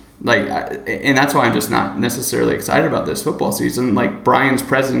 And that's why I'm just not necessarily excited about this football season. Like, Brian's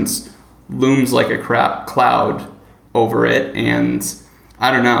presence looms like a cloud over it. And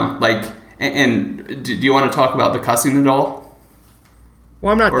I don't know. Like, and do you want to talk about the cussing at all?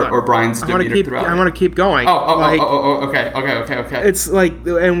 Well, I'm not done. Or Brian's demeanor throughout. I want to keep going. Okay. It's like,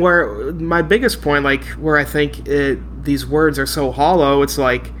 and where my biggest point, like, where I think these words are so hollow, it's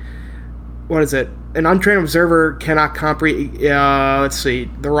like, what is it? An untrained observer cannot comprehend,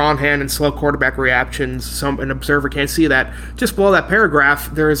 the wrong hand and slow quarterback reactions. An observer can't see that. Just below that paragraph,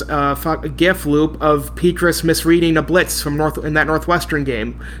 there's a GIF loop of Petras misreading a blitz in that Northwestern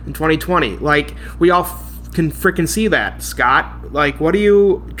game in 2020. Like, we all can freaking see that, Scott. Like, what are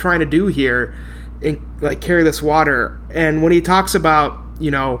you trying to do here and like carry this water? And when he talks about,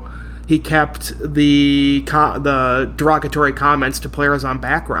 he kept the derogatory comments to players on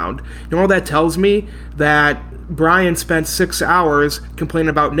background, what that tells me? That Brian spent 6 hours complaining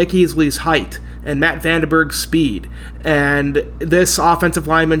about Nick Easley's height and Matt Vandenberg's speed and this offensive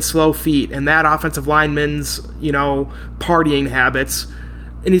lineman's slow feet and that offensive lineman's, partying habits.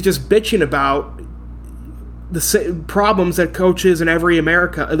 And he's just bitching about the problems that coaches in every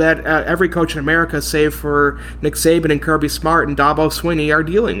coach in America, save for Nick Saban and Kirby Smart and Dabo Swinney, are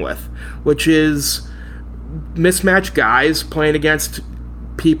dealing with, which is mismatched guys playing against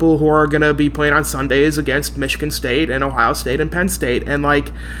people who are going to be playing on Sundays against Michigan State and Ohio State and Penn State, and like,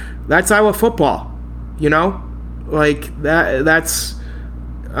 that's Iowa football, like that's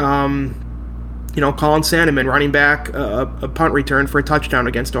Colin Sandeman running back a punt return for a touchdown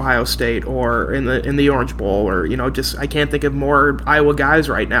against Ohio State, or in the Orange Bowl, or just, I can't think of more Iowa guys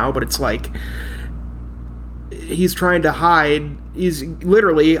right now, but it's like he's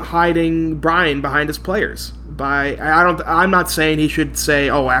literally hiding Brian behind his players. I'm not saying he should say,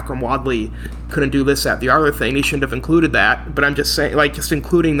 oh, Akram Wadley couldn't do this, that, the other thing. He shouldn't have included that, but I'm just saying, like, just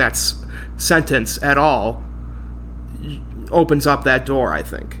including that sentence at all opens up that door, I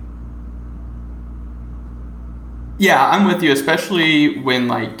think. Yeah, I'm with you, especially when,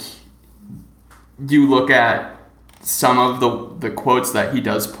 like, you look at some of the quotes that he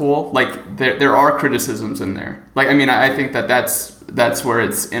does pull. Like, there are criticisms in there. Like, I mean, I think that's where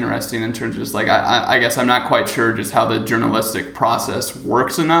it's interesting in terms of just, like, I guess I'm not quite sure just how the journalistic process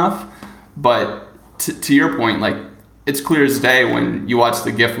works enough. But to your point, like, it's clear as day when you watch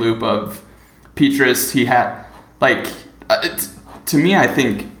the GIF loop of Petras. He had, like, to me, I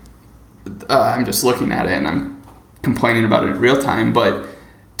think, I'm just looking at it and I'm complaining about it in real time, but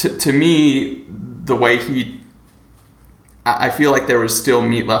to me, the way I feel like there was still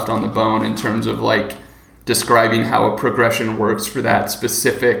meat left on the bone in terms of, like, describing how a progression works for that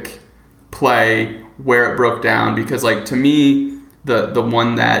specific play, where it broke down, because, like, to me, the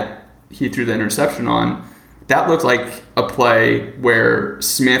one that he threw the interception on, that looked like a play where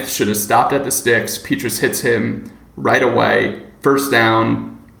Smith should have stopped at the sticks, Petras hits him right away, first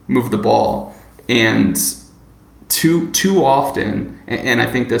down, move the ball. And too often, and I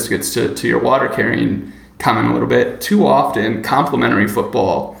think this gets to your water carrying comment a little bit, too often complementary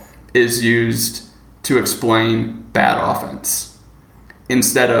football is used to explain bad offense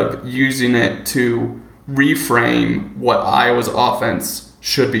instead of using it to reframe what Iowa's offense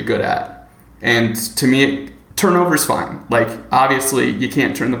should be good at. And to me, turnover's fine. Like, obviously you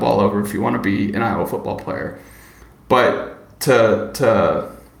can't turn the ball over if you want to be an Iowa football player, but to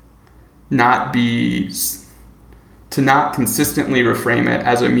not consistently reframe it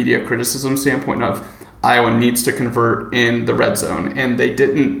as a media criticism standpoint of Iowa needs to convert in the red zone. And they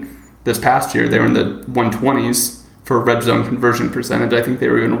didn't this past year. They were in the 120s for red zone conversion percentage. I think they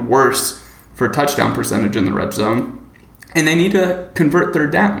were even worse for touchdown percentage in the red zone. And they need to convert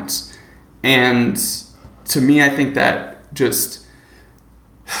third downs. And to me, I think that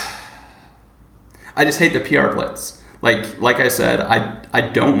I just hate the PR blitz. Like I said, I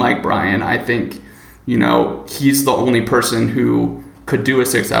don't like Brian. I think, he's the only person who could do a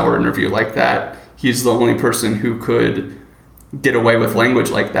 6-hour interview like that. He's the only person who could get away with language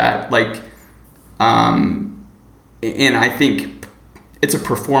like that. And I think it's a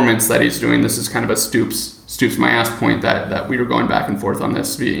performance that he's doing. This is kind of a Stoops my ass point that we were going back and forth on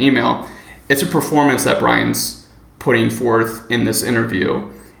this via email. It's a performance that Brian's putting forth in this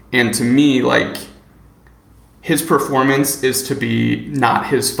interview. And to me, like, his performance is to be not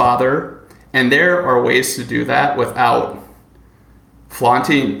his father. And there are ways to do that without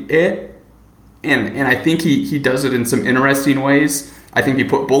flaunting it. And I think he does it in some interesting ways. I think he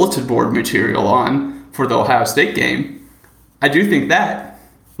put bulletin board material on for the Ohio State game. I do think that,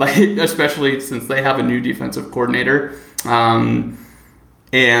 like, especially since they have a new defensive coordinator. And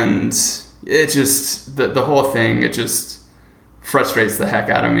it just, the whole thing, it just frustrates the heck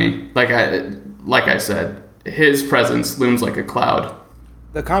out of me. Like I said, his presence looms like a cloud.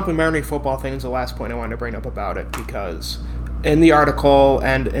 The complimentary football thing is the last point I wanted to bring up about it, because in the article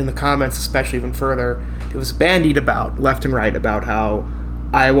and in the comments, especially even further, it was bandied about left and right about how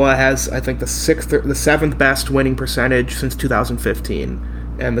Iowa has, I think, the seventh best winning percentage since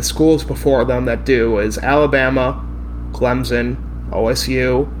 2015, and the schools before them that do is Alabama, Clemson,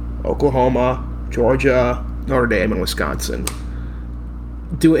 OSU, Oklahoma, Georgia, Notre Dame, and Wisconsin.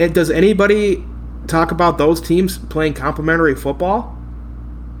 Does anybody talk about those teams playing complimentary football?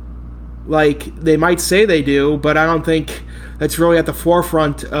 Like, they might say they do, but I don't think that's really at the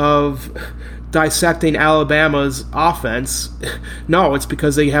forefront of dissecting Alabama's offense. No, it's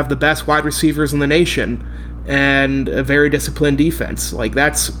because they have the best wide receivers in the nation and a very disciplined defense. Like,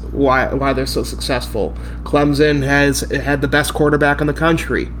 that's why they're so successful. Clemson has had the best quarterback in the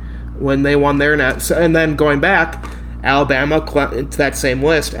country when they won their net. And then going back, Alabama, to that same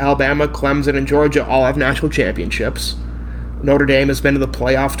list, Alabama, Clemson, and Georgia all have national championships. Notre Dame has been to the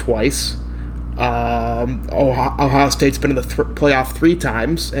playoff twice. Ohio State's been in the playoff 3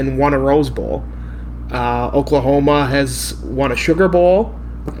 times and won a Rose Bowl. Oklahoma has won a Sugar Bowl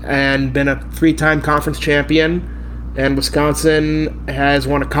and been a 3-time conference champion. And Wisconsin has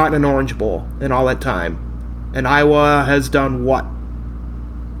won a Cotton and Orange Bowl in all that time. And Iowa has done what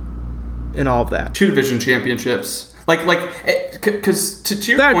in all of that? 2 division championships. Because to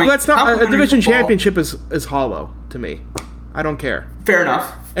your point, that's not a division championship is hollow to me. I don't care. Fair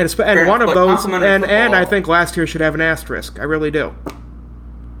enough. And one of those, and I think last year should have an asterisk. I really do.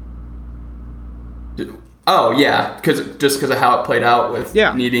 Oh yeah, because of how it played out with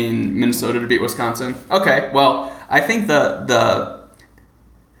needing Minnesota to beat Wisconsin. Okay, well, I think the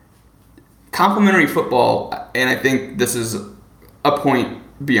complimentary football, and I think this is a point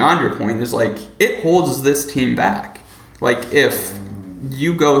beyond your point, is like it holds this team back. Like, if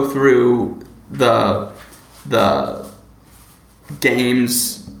you go through the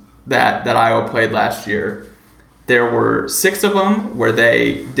games that Iowa played last year, there were 6 of them where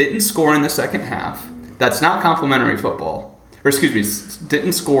they didn't score in the second half. That's not complimentary football. Or excuse me,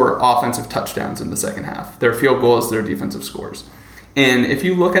 didn't score offensive touchdowns in the second half. Their field goals, their defensive scores. And if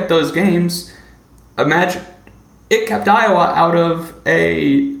you look at those games, imagine it kept Iowa out of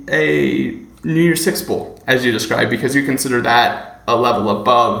a New Year's Six Bowl, as you described, because you consider that a level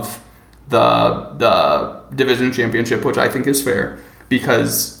above the division championship, which I think is fair,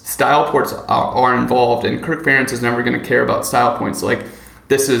 because style points are involved, and Kirk Ferentz is never going to care about style points. Like,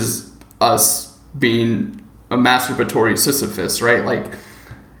 this is us being a masturbatory Sisyphus, right? Like,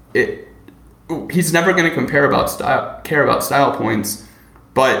 he's never going to care about style points,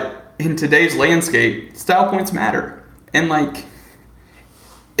 but in today's landscape, style points matter, and like,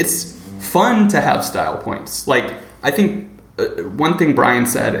 it's fun to have style points. Like, I think one thing Brian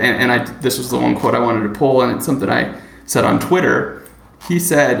said, and this was the one quote I wanted to pull, and it's something I said on Twitter. He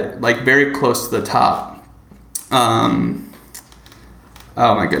said, like, very close to the top. Oh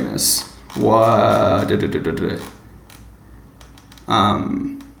my goodness. What?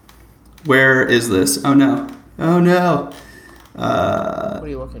 Where is this? Oh no. What are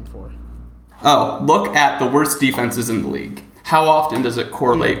you looking for? Oh, look at the worst defenses in the league. How often does it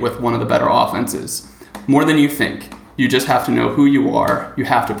correlate with one of the better offenses? More than you think. You just have to know who you are. You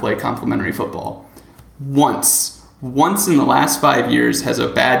have to play complimentary football. Once in the last 5 years has a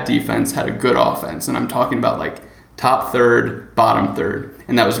bad defense had a good offense. And I'm talking about like top third, bottom third.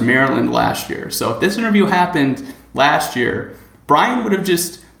 And that was Maryland last year. So if this interview happened last year, Brian would have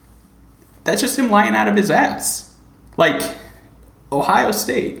that's just him lying out of his ass. Like, Ohio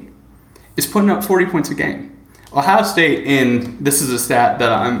State is putting up 40 points a game. Ohio State, and this is a stat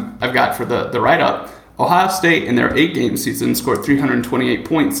that I've got for the write-up, Ohio State in their 8-game season scored 328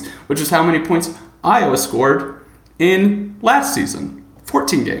 points, which is how many points Iowa scored in last season,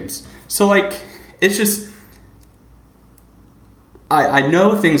 14 games. So, like, it's just, I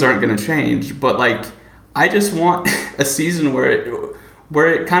know things aren't going to change, but, like, I just want a season where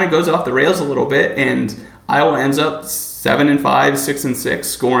it kind of goes off the rails a little bit, and Iowa ends up 7-5, 6-6,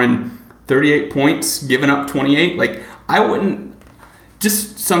 scoring 38 points, giving up 28. Like, I wouldn't,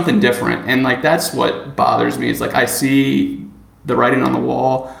 just something different. And like, that's what bothers me, is like, I see the writing on the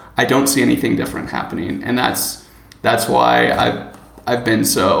wall. I don't see anything different happening. And that's why I've been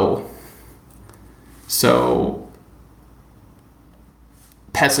so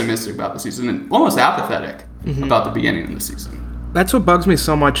pessimistic about the season and almost apathetic about the beginning of the season. That's what bugs me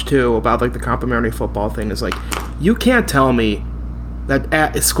so much too about like the complimentary football thing, is like, you can't tell me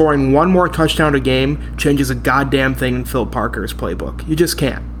that scoring one more touchdown a game changes a goddamn thing in Phil Parker's playbook. You just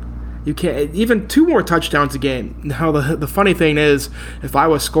can't. You can't. Even 2 more touchdowns a game. Now the funny thing is, if I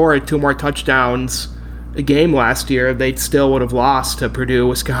was scoring 2 more touchdowns a game last year, they still would have lost to Purdue,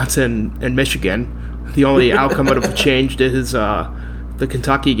 Wisconsin, and Michigan. The only outcome would have changed is the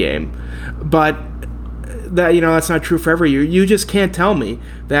Kentucky game. But that, that's not true for every year. You just can't tell me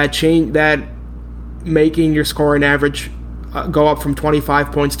that making your scoring average go up from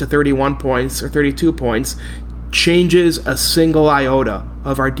 25 points to 31 points or 32 points changes a single iota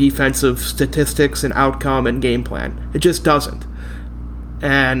of our defensive statistics and outcome and game plan. It just doesn't.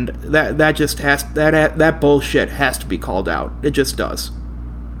 And that just that bullshit has to be called out. It just does.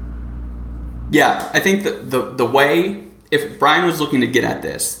 Yeah, I think the way, if Brian was looking to get at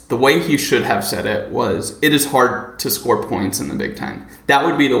this, the way he should have said it was, it is hard to score points in the Big Ten. That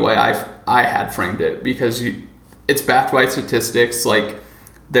would be the way I had framed it, because it's backed by statistics. Like,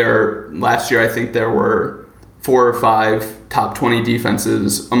 last year I think there were 4 or 5 top 20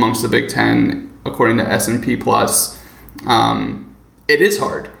 defenses amongst the Big Ten, according to S&P Plus. It is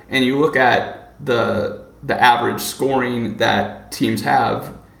hard, and you look at the average scoring that teams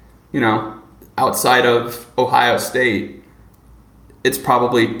have, outside of Ohio State, it's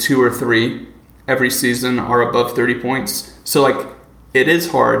probably 2 or 3 every season are above 30 points. So, like, it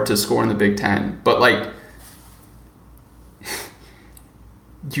is hard to score in the Big Ten, but, like,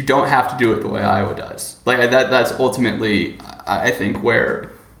 you don't have to do it the way Iowa does. Like, that's ultimately, I think,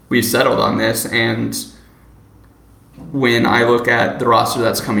 where we settled on this. And when I look at the roster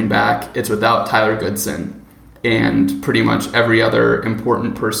that's coming back, it's without Tyler Goodson and pretty much every other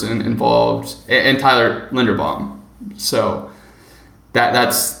important person involved, and Tyler Linderbaum. So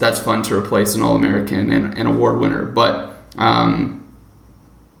that's fun to replace an All-American and award winner. But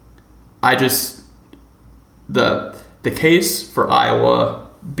the case for Iowa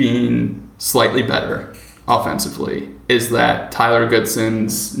being slightly better offensively is that Tyler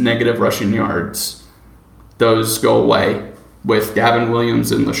Goodson's negative rushing yards, those go away with Gavin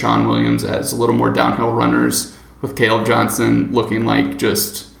Williams and LaShawn Williams as a little more downhill runners, with Caleb Johnson looking like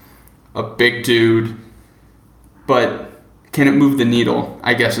just a big dude. But can it move the needle,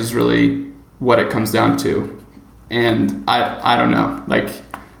 I guess, is really what it comes down to. And I don't know. Like,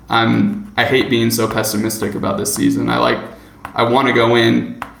 I hate being so pessimistic about this season. I want to go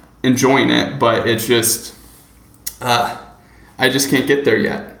in enjoying it, but it's just I just can't get there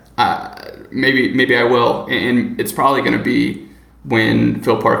yet. Maybe I will, and it's probably going to be when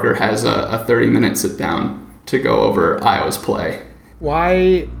Phil Parker has a 30-minute sit down to go over Iowa's play.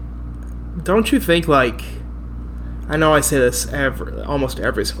 Why don't you think, like, I know I say this almost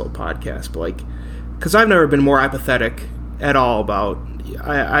every single podcast, but like, because I've never been more apathetic at all about.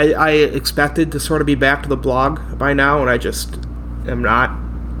 I expected to sort of be back to the blog by now, and I just am not.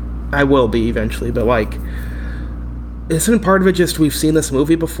 I will be eventually, but like, isn't part of it just we've seen this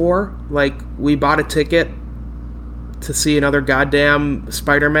movie before? Like, we bought a ticket to see another goddamn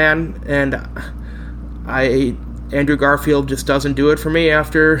Spider-Man, and Andrew Garfield just doesn't do it for me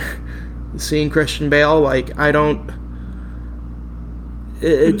after seeing Christian Bale. Like,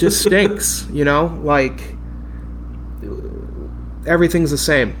 it just stinks, like, everything's the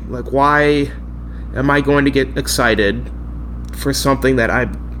same. Like, why am I going to get excited for something that I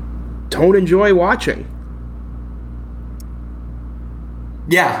don't enjoy watching?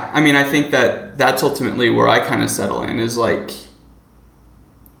 Yeah, I mean, I think that's ultimately where I kind of settle in, is like,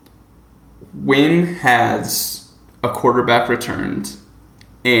 when has a quarterback returned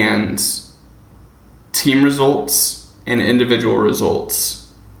and team results and individual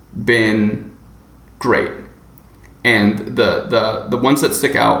results been great? And the ones that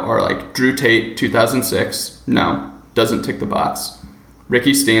stick out are like Drew Tate, 2006, no, doesn't tick the box.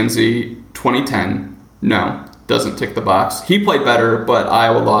 Ricky Stanzi, 2010, no, doesn't tick the box. He played better, but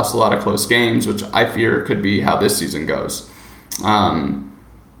Iowa lost a lot of close games, which I fear could be how this season goes.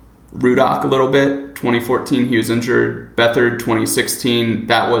 Rudock a little bit, 2014, he was injured. Beathard, 2016,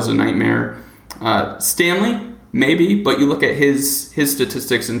 that was a nightmare. Stanley, maybe, but you look at his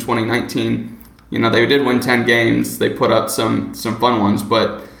statistics in 2019, they did win 10 games. They put up some fun ones,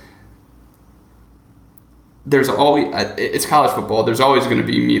 but there's always, it's college football. There's always going to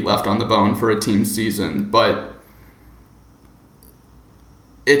be meat left on the bone for a team's season, but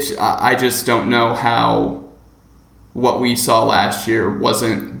I just don't know how what we saw last year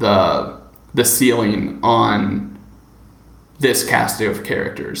wasn't the ceiling on this cast of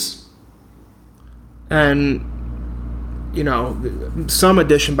characters. And, some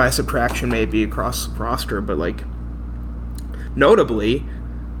addition by subtraction may be across the roster, but, notably,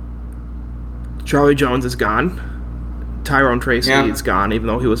 Charlie Jones is gone. Tyrone Tracy is gone, even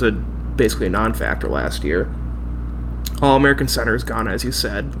though he was basically a non-factor last year. All-American center is gone, as you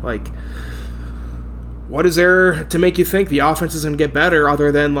said. What is there to make you think the offense is going to get better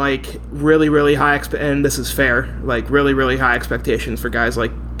other than, really, really high and this is fair, really, really high expectations for guys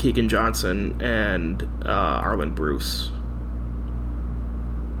like Keegan Johnson and Arlen Bruce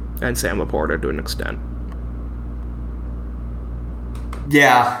and Sam Laporta to an extent?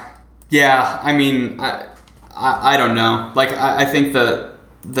 Yeah. I mean, I don't know. I think the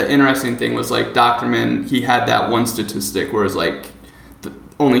interesting thing was Docterman. He had that one statistic where it's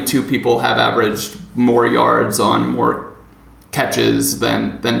only 2 people have averaged more yards on more catches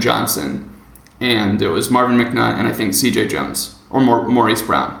than Johnson, and it was Marvin McNutt and I think C.J. Jones or Maurice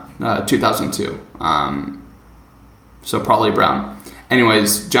Brown, 2002. So probably Brown.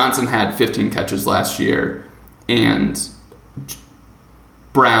 Anyways, Johnson had 15 catches last year, and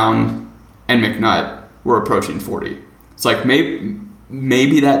Brown and McNutt were approaching 40. It's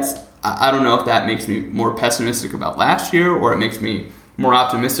maybe that's, I don't know if that makes me more pessimistic about last year or it makes me more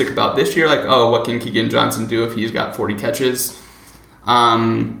optimistic about this year. What can Keegan Johnson do if he's got 40 catches? I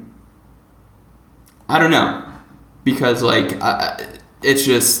don't know, because it's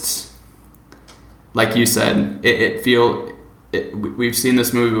just like you said. We've seen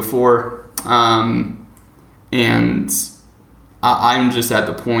this movie before, and I'm just at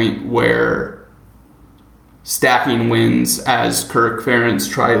the point where stacking wins as Kirk Ferentz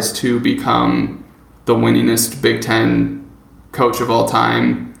tries to become the winningest Big Ten coach of all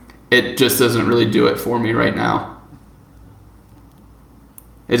time, it just doesn't really do it for me right now.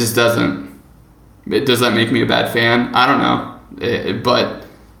 It just doesn't. Does that make me a bad fan? I don't know, but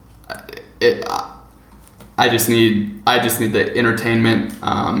I just need the entertainment,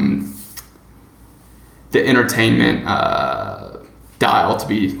 dial to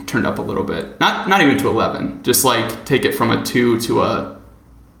be turned up a little bit. Not even to 11. Just take it from a 2 to a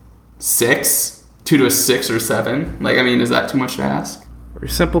 6. 2 to a 6 or 7. Is that too much to ask? We're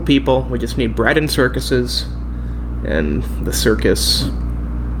simple people. We just need bread and circuses, and the circus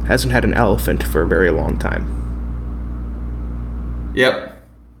hasn't had an elephant for a very long time. Yep.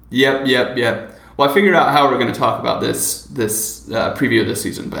 Well, I figured out how we're going to talk about this preview of this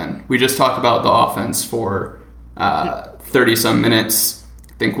season, Ben. We just talked about the offense for 30-some minutes.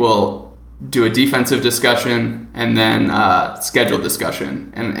 I think we'll do a defensive discussion and then schedule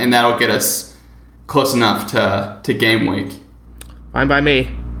discussion, and that'll get us close enough to game week. Fine by me.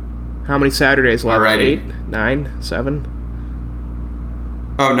 How many Saturdays left? Alrighty. 8, 9, 7?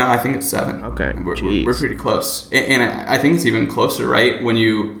 Oh, no, I think it's 7. Okay, We're pretty close. And I think it's even closer, right? When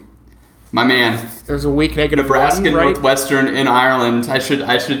you... My man... There's a week negative Nebraska, 1, right? Northwestern, in Ireland. I should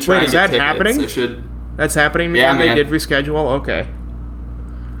try Wait, and is get that tickets. happening? That's happening? Yeah, They man. did reschedule? Okay.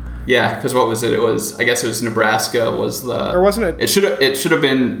 Yeah, because what was it? I guess it was Nebraska was the... Or wasn't it? It should have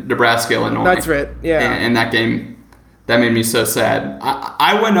been Nebraska, Illinois. That's right, yeah. And that game, that made me so sad.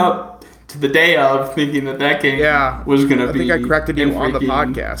 I went up to the day of thinking that game was going to be... I think I corrected you on the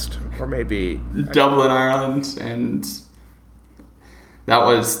podcast. Or maybe... Dublin, Ireland, and that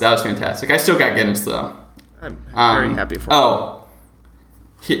was fantastic. I still got Guinness, though. I'm very happy for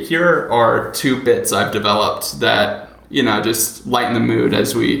here are 2 bits I've developed that... just lighten the mood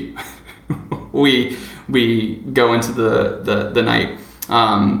as we go into the night.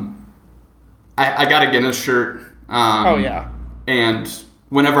 I got a Guinness shirt. And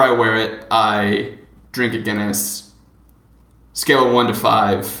whenever I wear it, I drink a Guinness. Scale of 1 to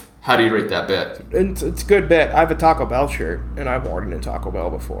 5. How do you rate that bit? It's a good bit. I have a Taco Bell shirt, and I've worn it in Taco Bell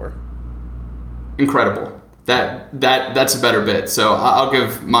before. Incredible. That's a better bit. So I'll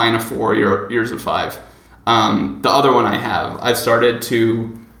give mine a 4. Yours a 5. The other one I've started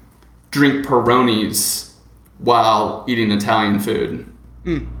to drink Peronis while eating Italian food.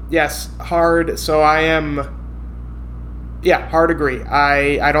 Yes, hard. So I am, hard agree.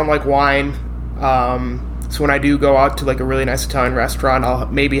 I don't like wine. So when I do go out to a really nice Italian restaurant, I'll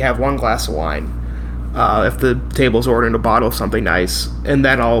maybe have 1 glass of wine. If the table's ordering a bottle of something nice, and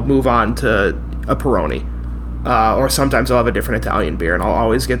then I'll move on to a Peroni. Or sometimes I'll have a different Italian beer, and I'll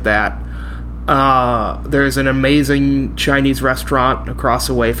always get that. There's an amazing Chinese restaurant across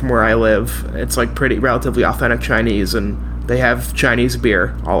the way from where I live. It's like pretty relatively authentic Chinese, and they have Chinese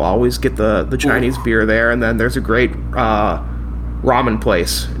beer. I'll always get the Chinese beer there. And then there's a great ramen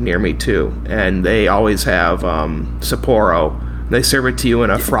place near me too, and they always have Sapporo. They serve it to you in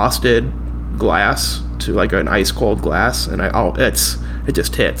a frosted glass, to like an ice cold glass, and it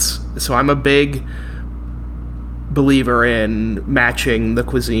just hits. So I'm a big believer in matching the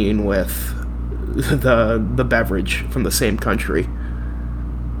cuisine with the beverage from the same country.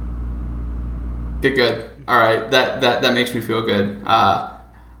 Good. All right, that makes me feel good. I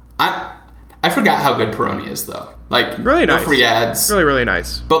forgot how good Peroni is though. Like, really nice. No free ads. Really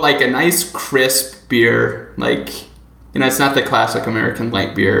nice. But like a nice crisp beer, like, it's not the classic American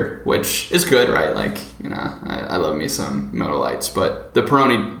light beer, which is good, right? Like, I love me some Miller Lights, but the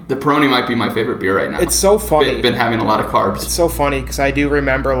Peroni might be my favorite beer right now. It's so funny. Been having a lot of carbs. It's so funny because I do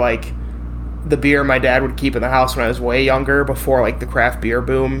remember like the beer my dad would keep in the house when I was way younger, before like the craft beer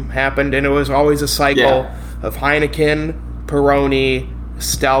boom happened, and it was always a cycle of Heineken, Peroni,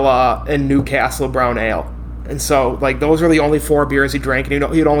 Stella, and Newcastle Brown Ale. And so, like, those were the only 4 beers he drank,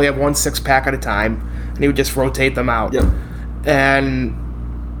 and he'd only have 1 6-pack at a time, and he would just rotate them out. Yep. And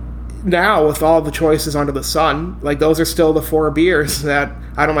now, with all the choices under the sun, like, those are still the 4 beers that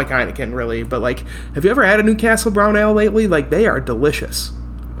I don't like Heineken, really, but, like, have you ever had a Newcastle Brown Ale lately? Like, they are delicious.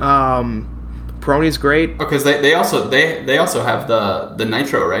 Peroni's great. Because they also have the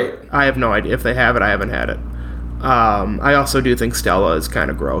nitro, right? I have no idea. If they have it, I haven't had it. I also do think Stella is kind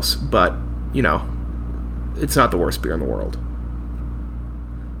of gross, but, it's not the worst beer in the world.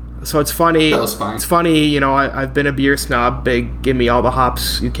 So it's funny. That was fine. It's funny, I've been a beer snob, big, give me all the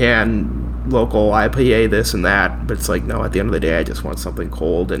hops you can, local IPA, this and that. But it's like, no, at the end of the day, I just want something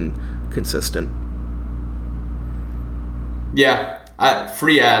cold and consistent. Yeah,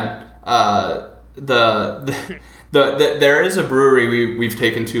 free ad. There is a brewery we've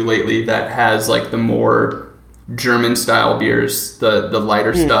taken to lately that has like the more German style beers, the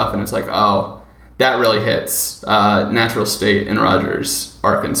lighter stuff, and it's like, oh, that really hits. Natural State in Rogers,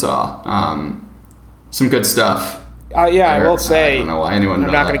 Arkansas. Some good stuff. I will say, I don't know why anyone.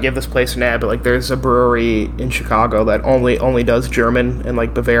 I'm not going to give this place an ad, but like, there's a brewery in Chicago that only does German and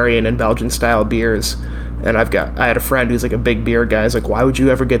like Bavarian and Belgian style beers. And I had a friend who's like a big beer guy. He's like, why would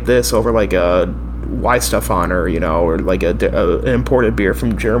you ever get this over like a Weihenstephaner, or like an imported beer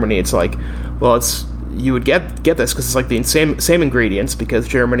from Germany? It's like, well, you would get this because it's like the same ingredients, because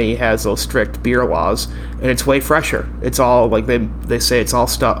Germany has those strict beer laws, and it's way fresher. It's all like they say it's all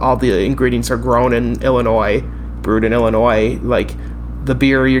stuff. All the ingredients are grown in Illinois, brewed in Illinois. Like, the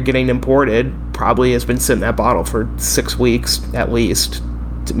beer you're getting imported probably has been sitting in that bottle for 6 weeks at least,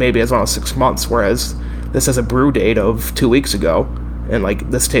 maybe as long as 6 months. Whereas this has a brew date of 2 weeks ago, and like,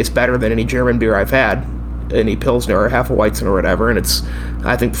 this tastes better than any German beer I've had, any Pilsner or Hefeweizen or whatever. And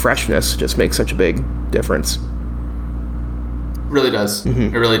I think freshness just makes such a big difference. Really does.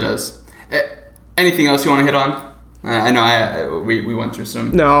 Mm-hmm. It really does. Anything else you want to hit on? I know we went through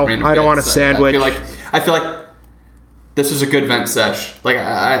some. No, I don't want to sandwich. I feel like this was a good vent sesh. Like,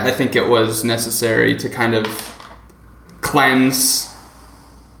 I think it was necessary to kind of cleanse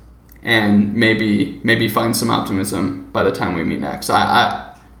and maybe find some optimism by the time we meet next.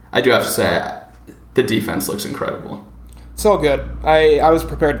 I do have to say, the defense looks incredible. So good. I was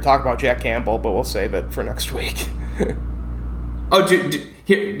prepared to talk about Jack Campbell, but we'll save it for next week. Oh,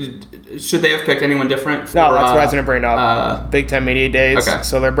 should they have picked anyone different? No, that's what I was going to bring up. Big Ten Media Days. Okay.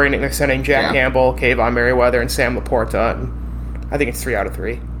 So they're sending Jack Campbell, Kayvon Merriweather, and Sam Laporta. And I think it's 3 out of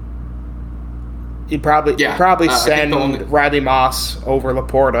 3. You'd probably send Riley Moss over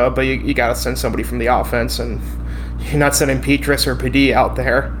Laporta, but you got to send somebody from the offense, and you're not sending Petrus or Padilla out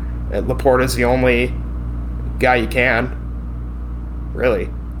there. Laporta's the only guy you can, really.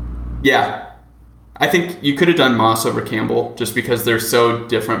 Yeah. I think you could have done Moss over Campbell just because they're so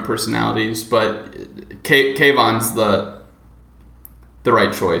different personalities, but Kayvon's the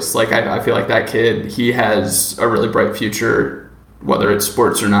right choice. Like, I feel like that kid, he has a really bright future, whether it's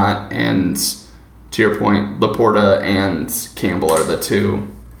sports or not, and to your point, Laporta and Campbell are the two.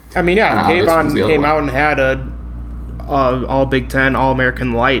 I mean, yeah, Kayvon came out and had a all Big Ten, All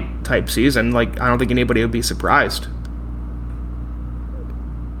American light type season. Like, I don't think anybody would be surprised.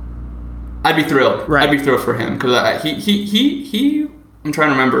 I'd be thrilled. Right. I'd be thrilled for him because he. I'm trying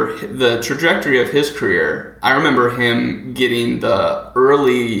to remember the trajectory of his career. I remember him getting the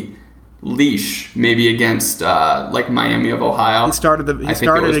early leash, maybe against like Miami of Ohio. He started a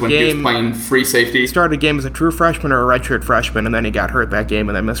game. He was playing free safety. He started a game as a true freshman or a redshirt freshman, and then he got hurt that game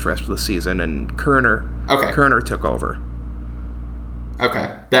and then missed the rest of the season. And Kerner took over.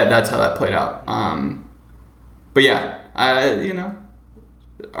 Okay, that's how that played out. But yeah,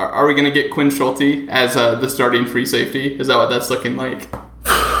 are we going to get Quinn Schulte as the starting free safety? Is that what that's looking like?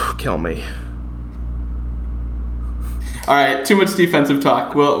 Kill me. All right, too much defensive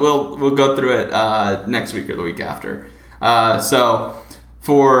talk. We'll go through it next week or the week after. So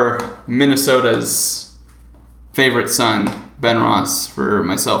for Minnesota's favorite son, Ben Ross, for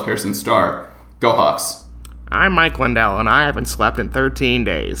myself, Harrison Starr, go Hawks. I'm Mike Lindell, and I haven't slept in 13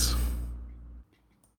 days.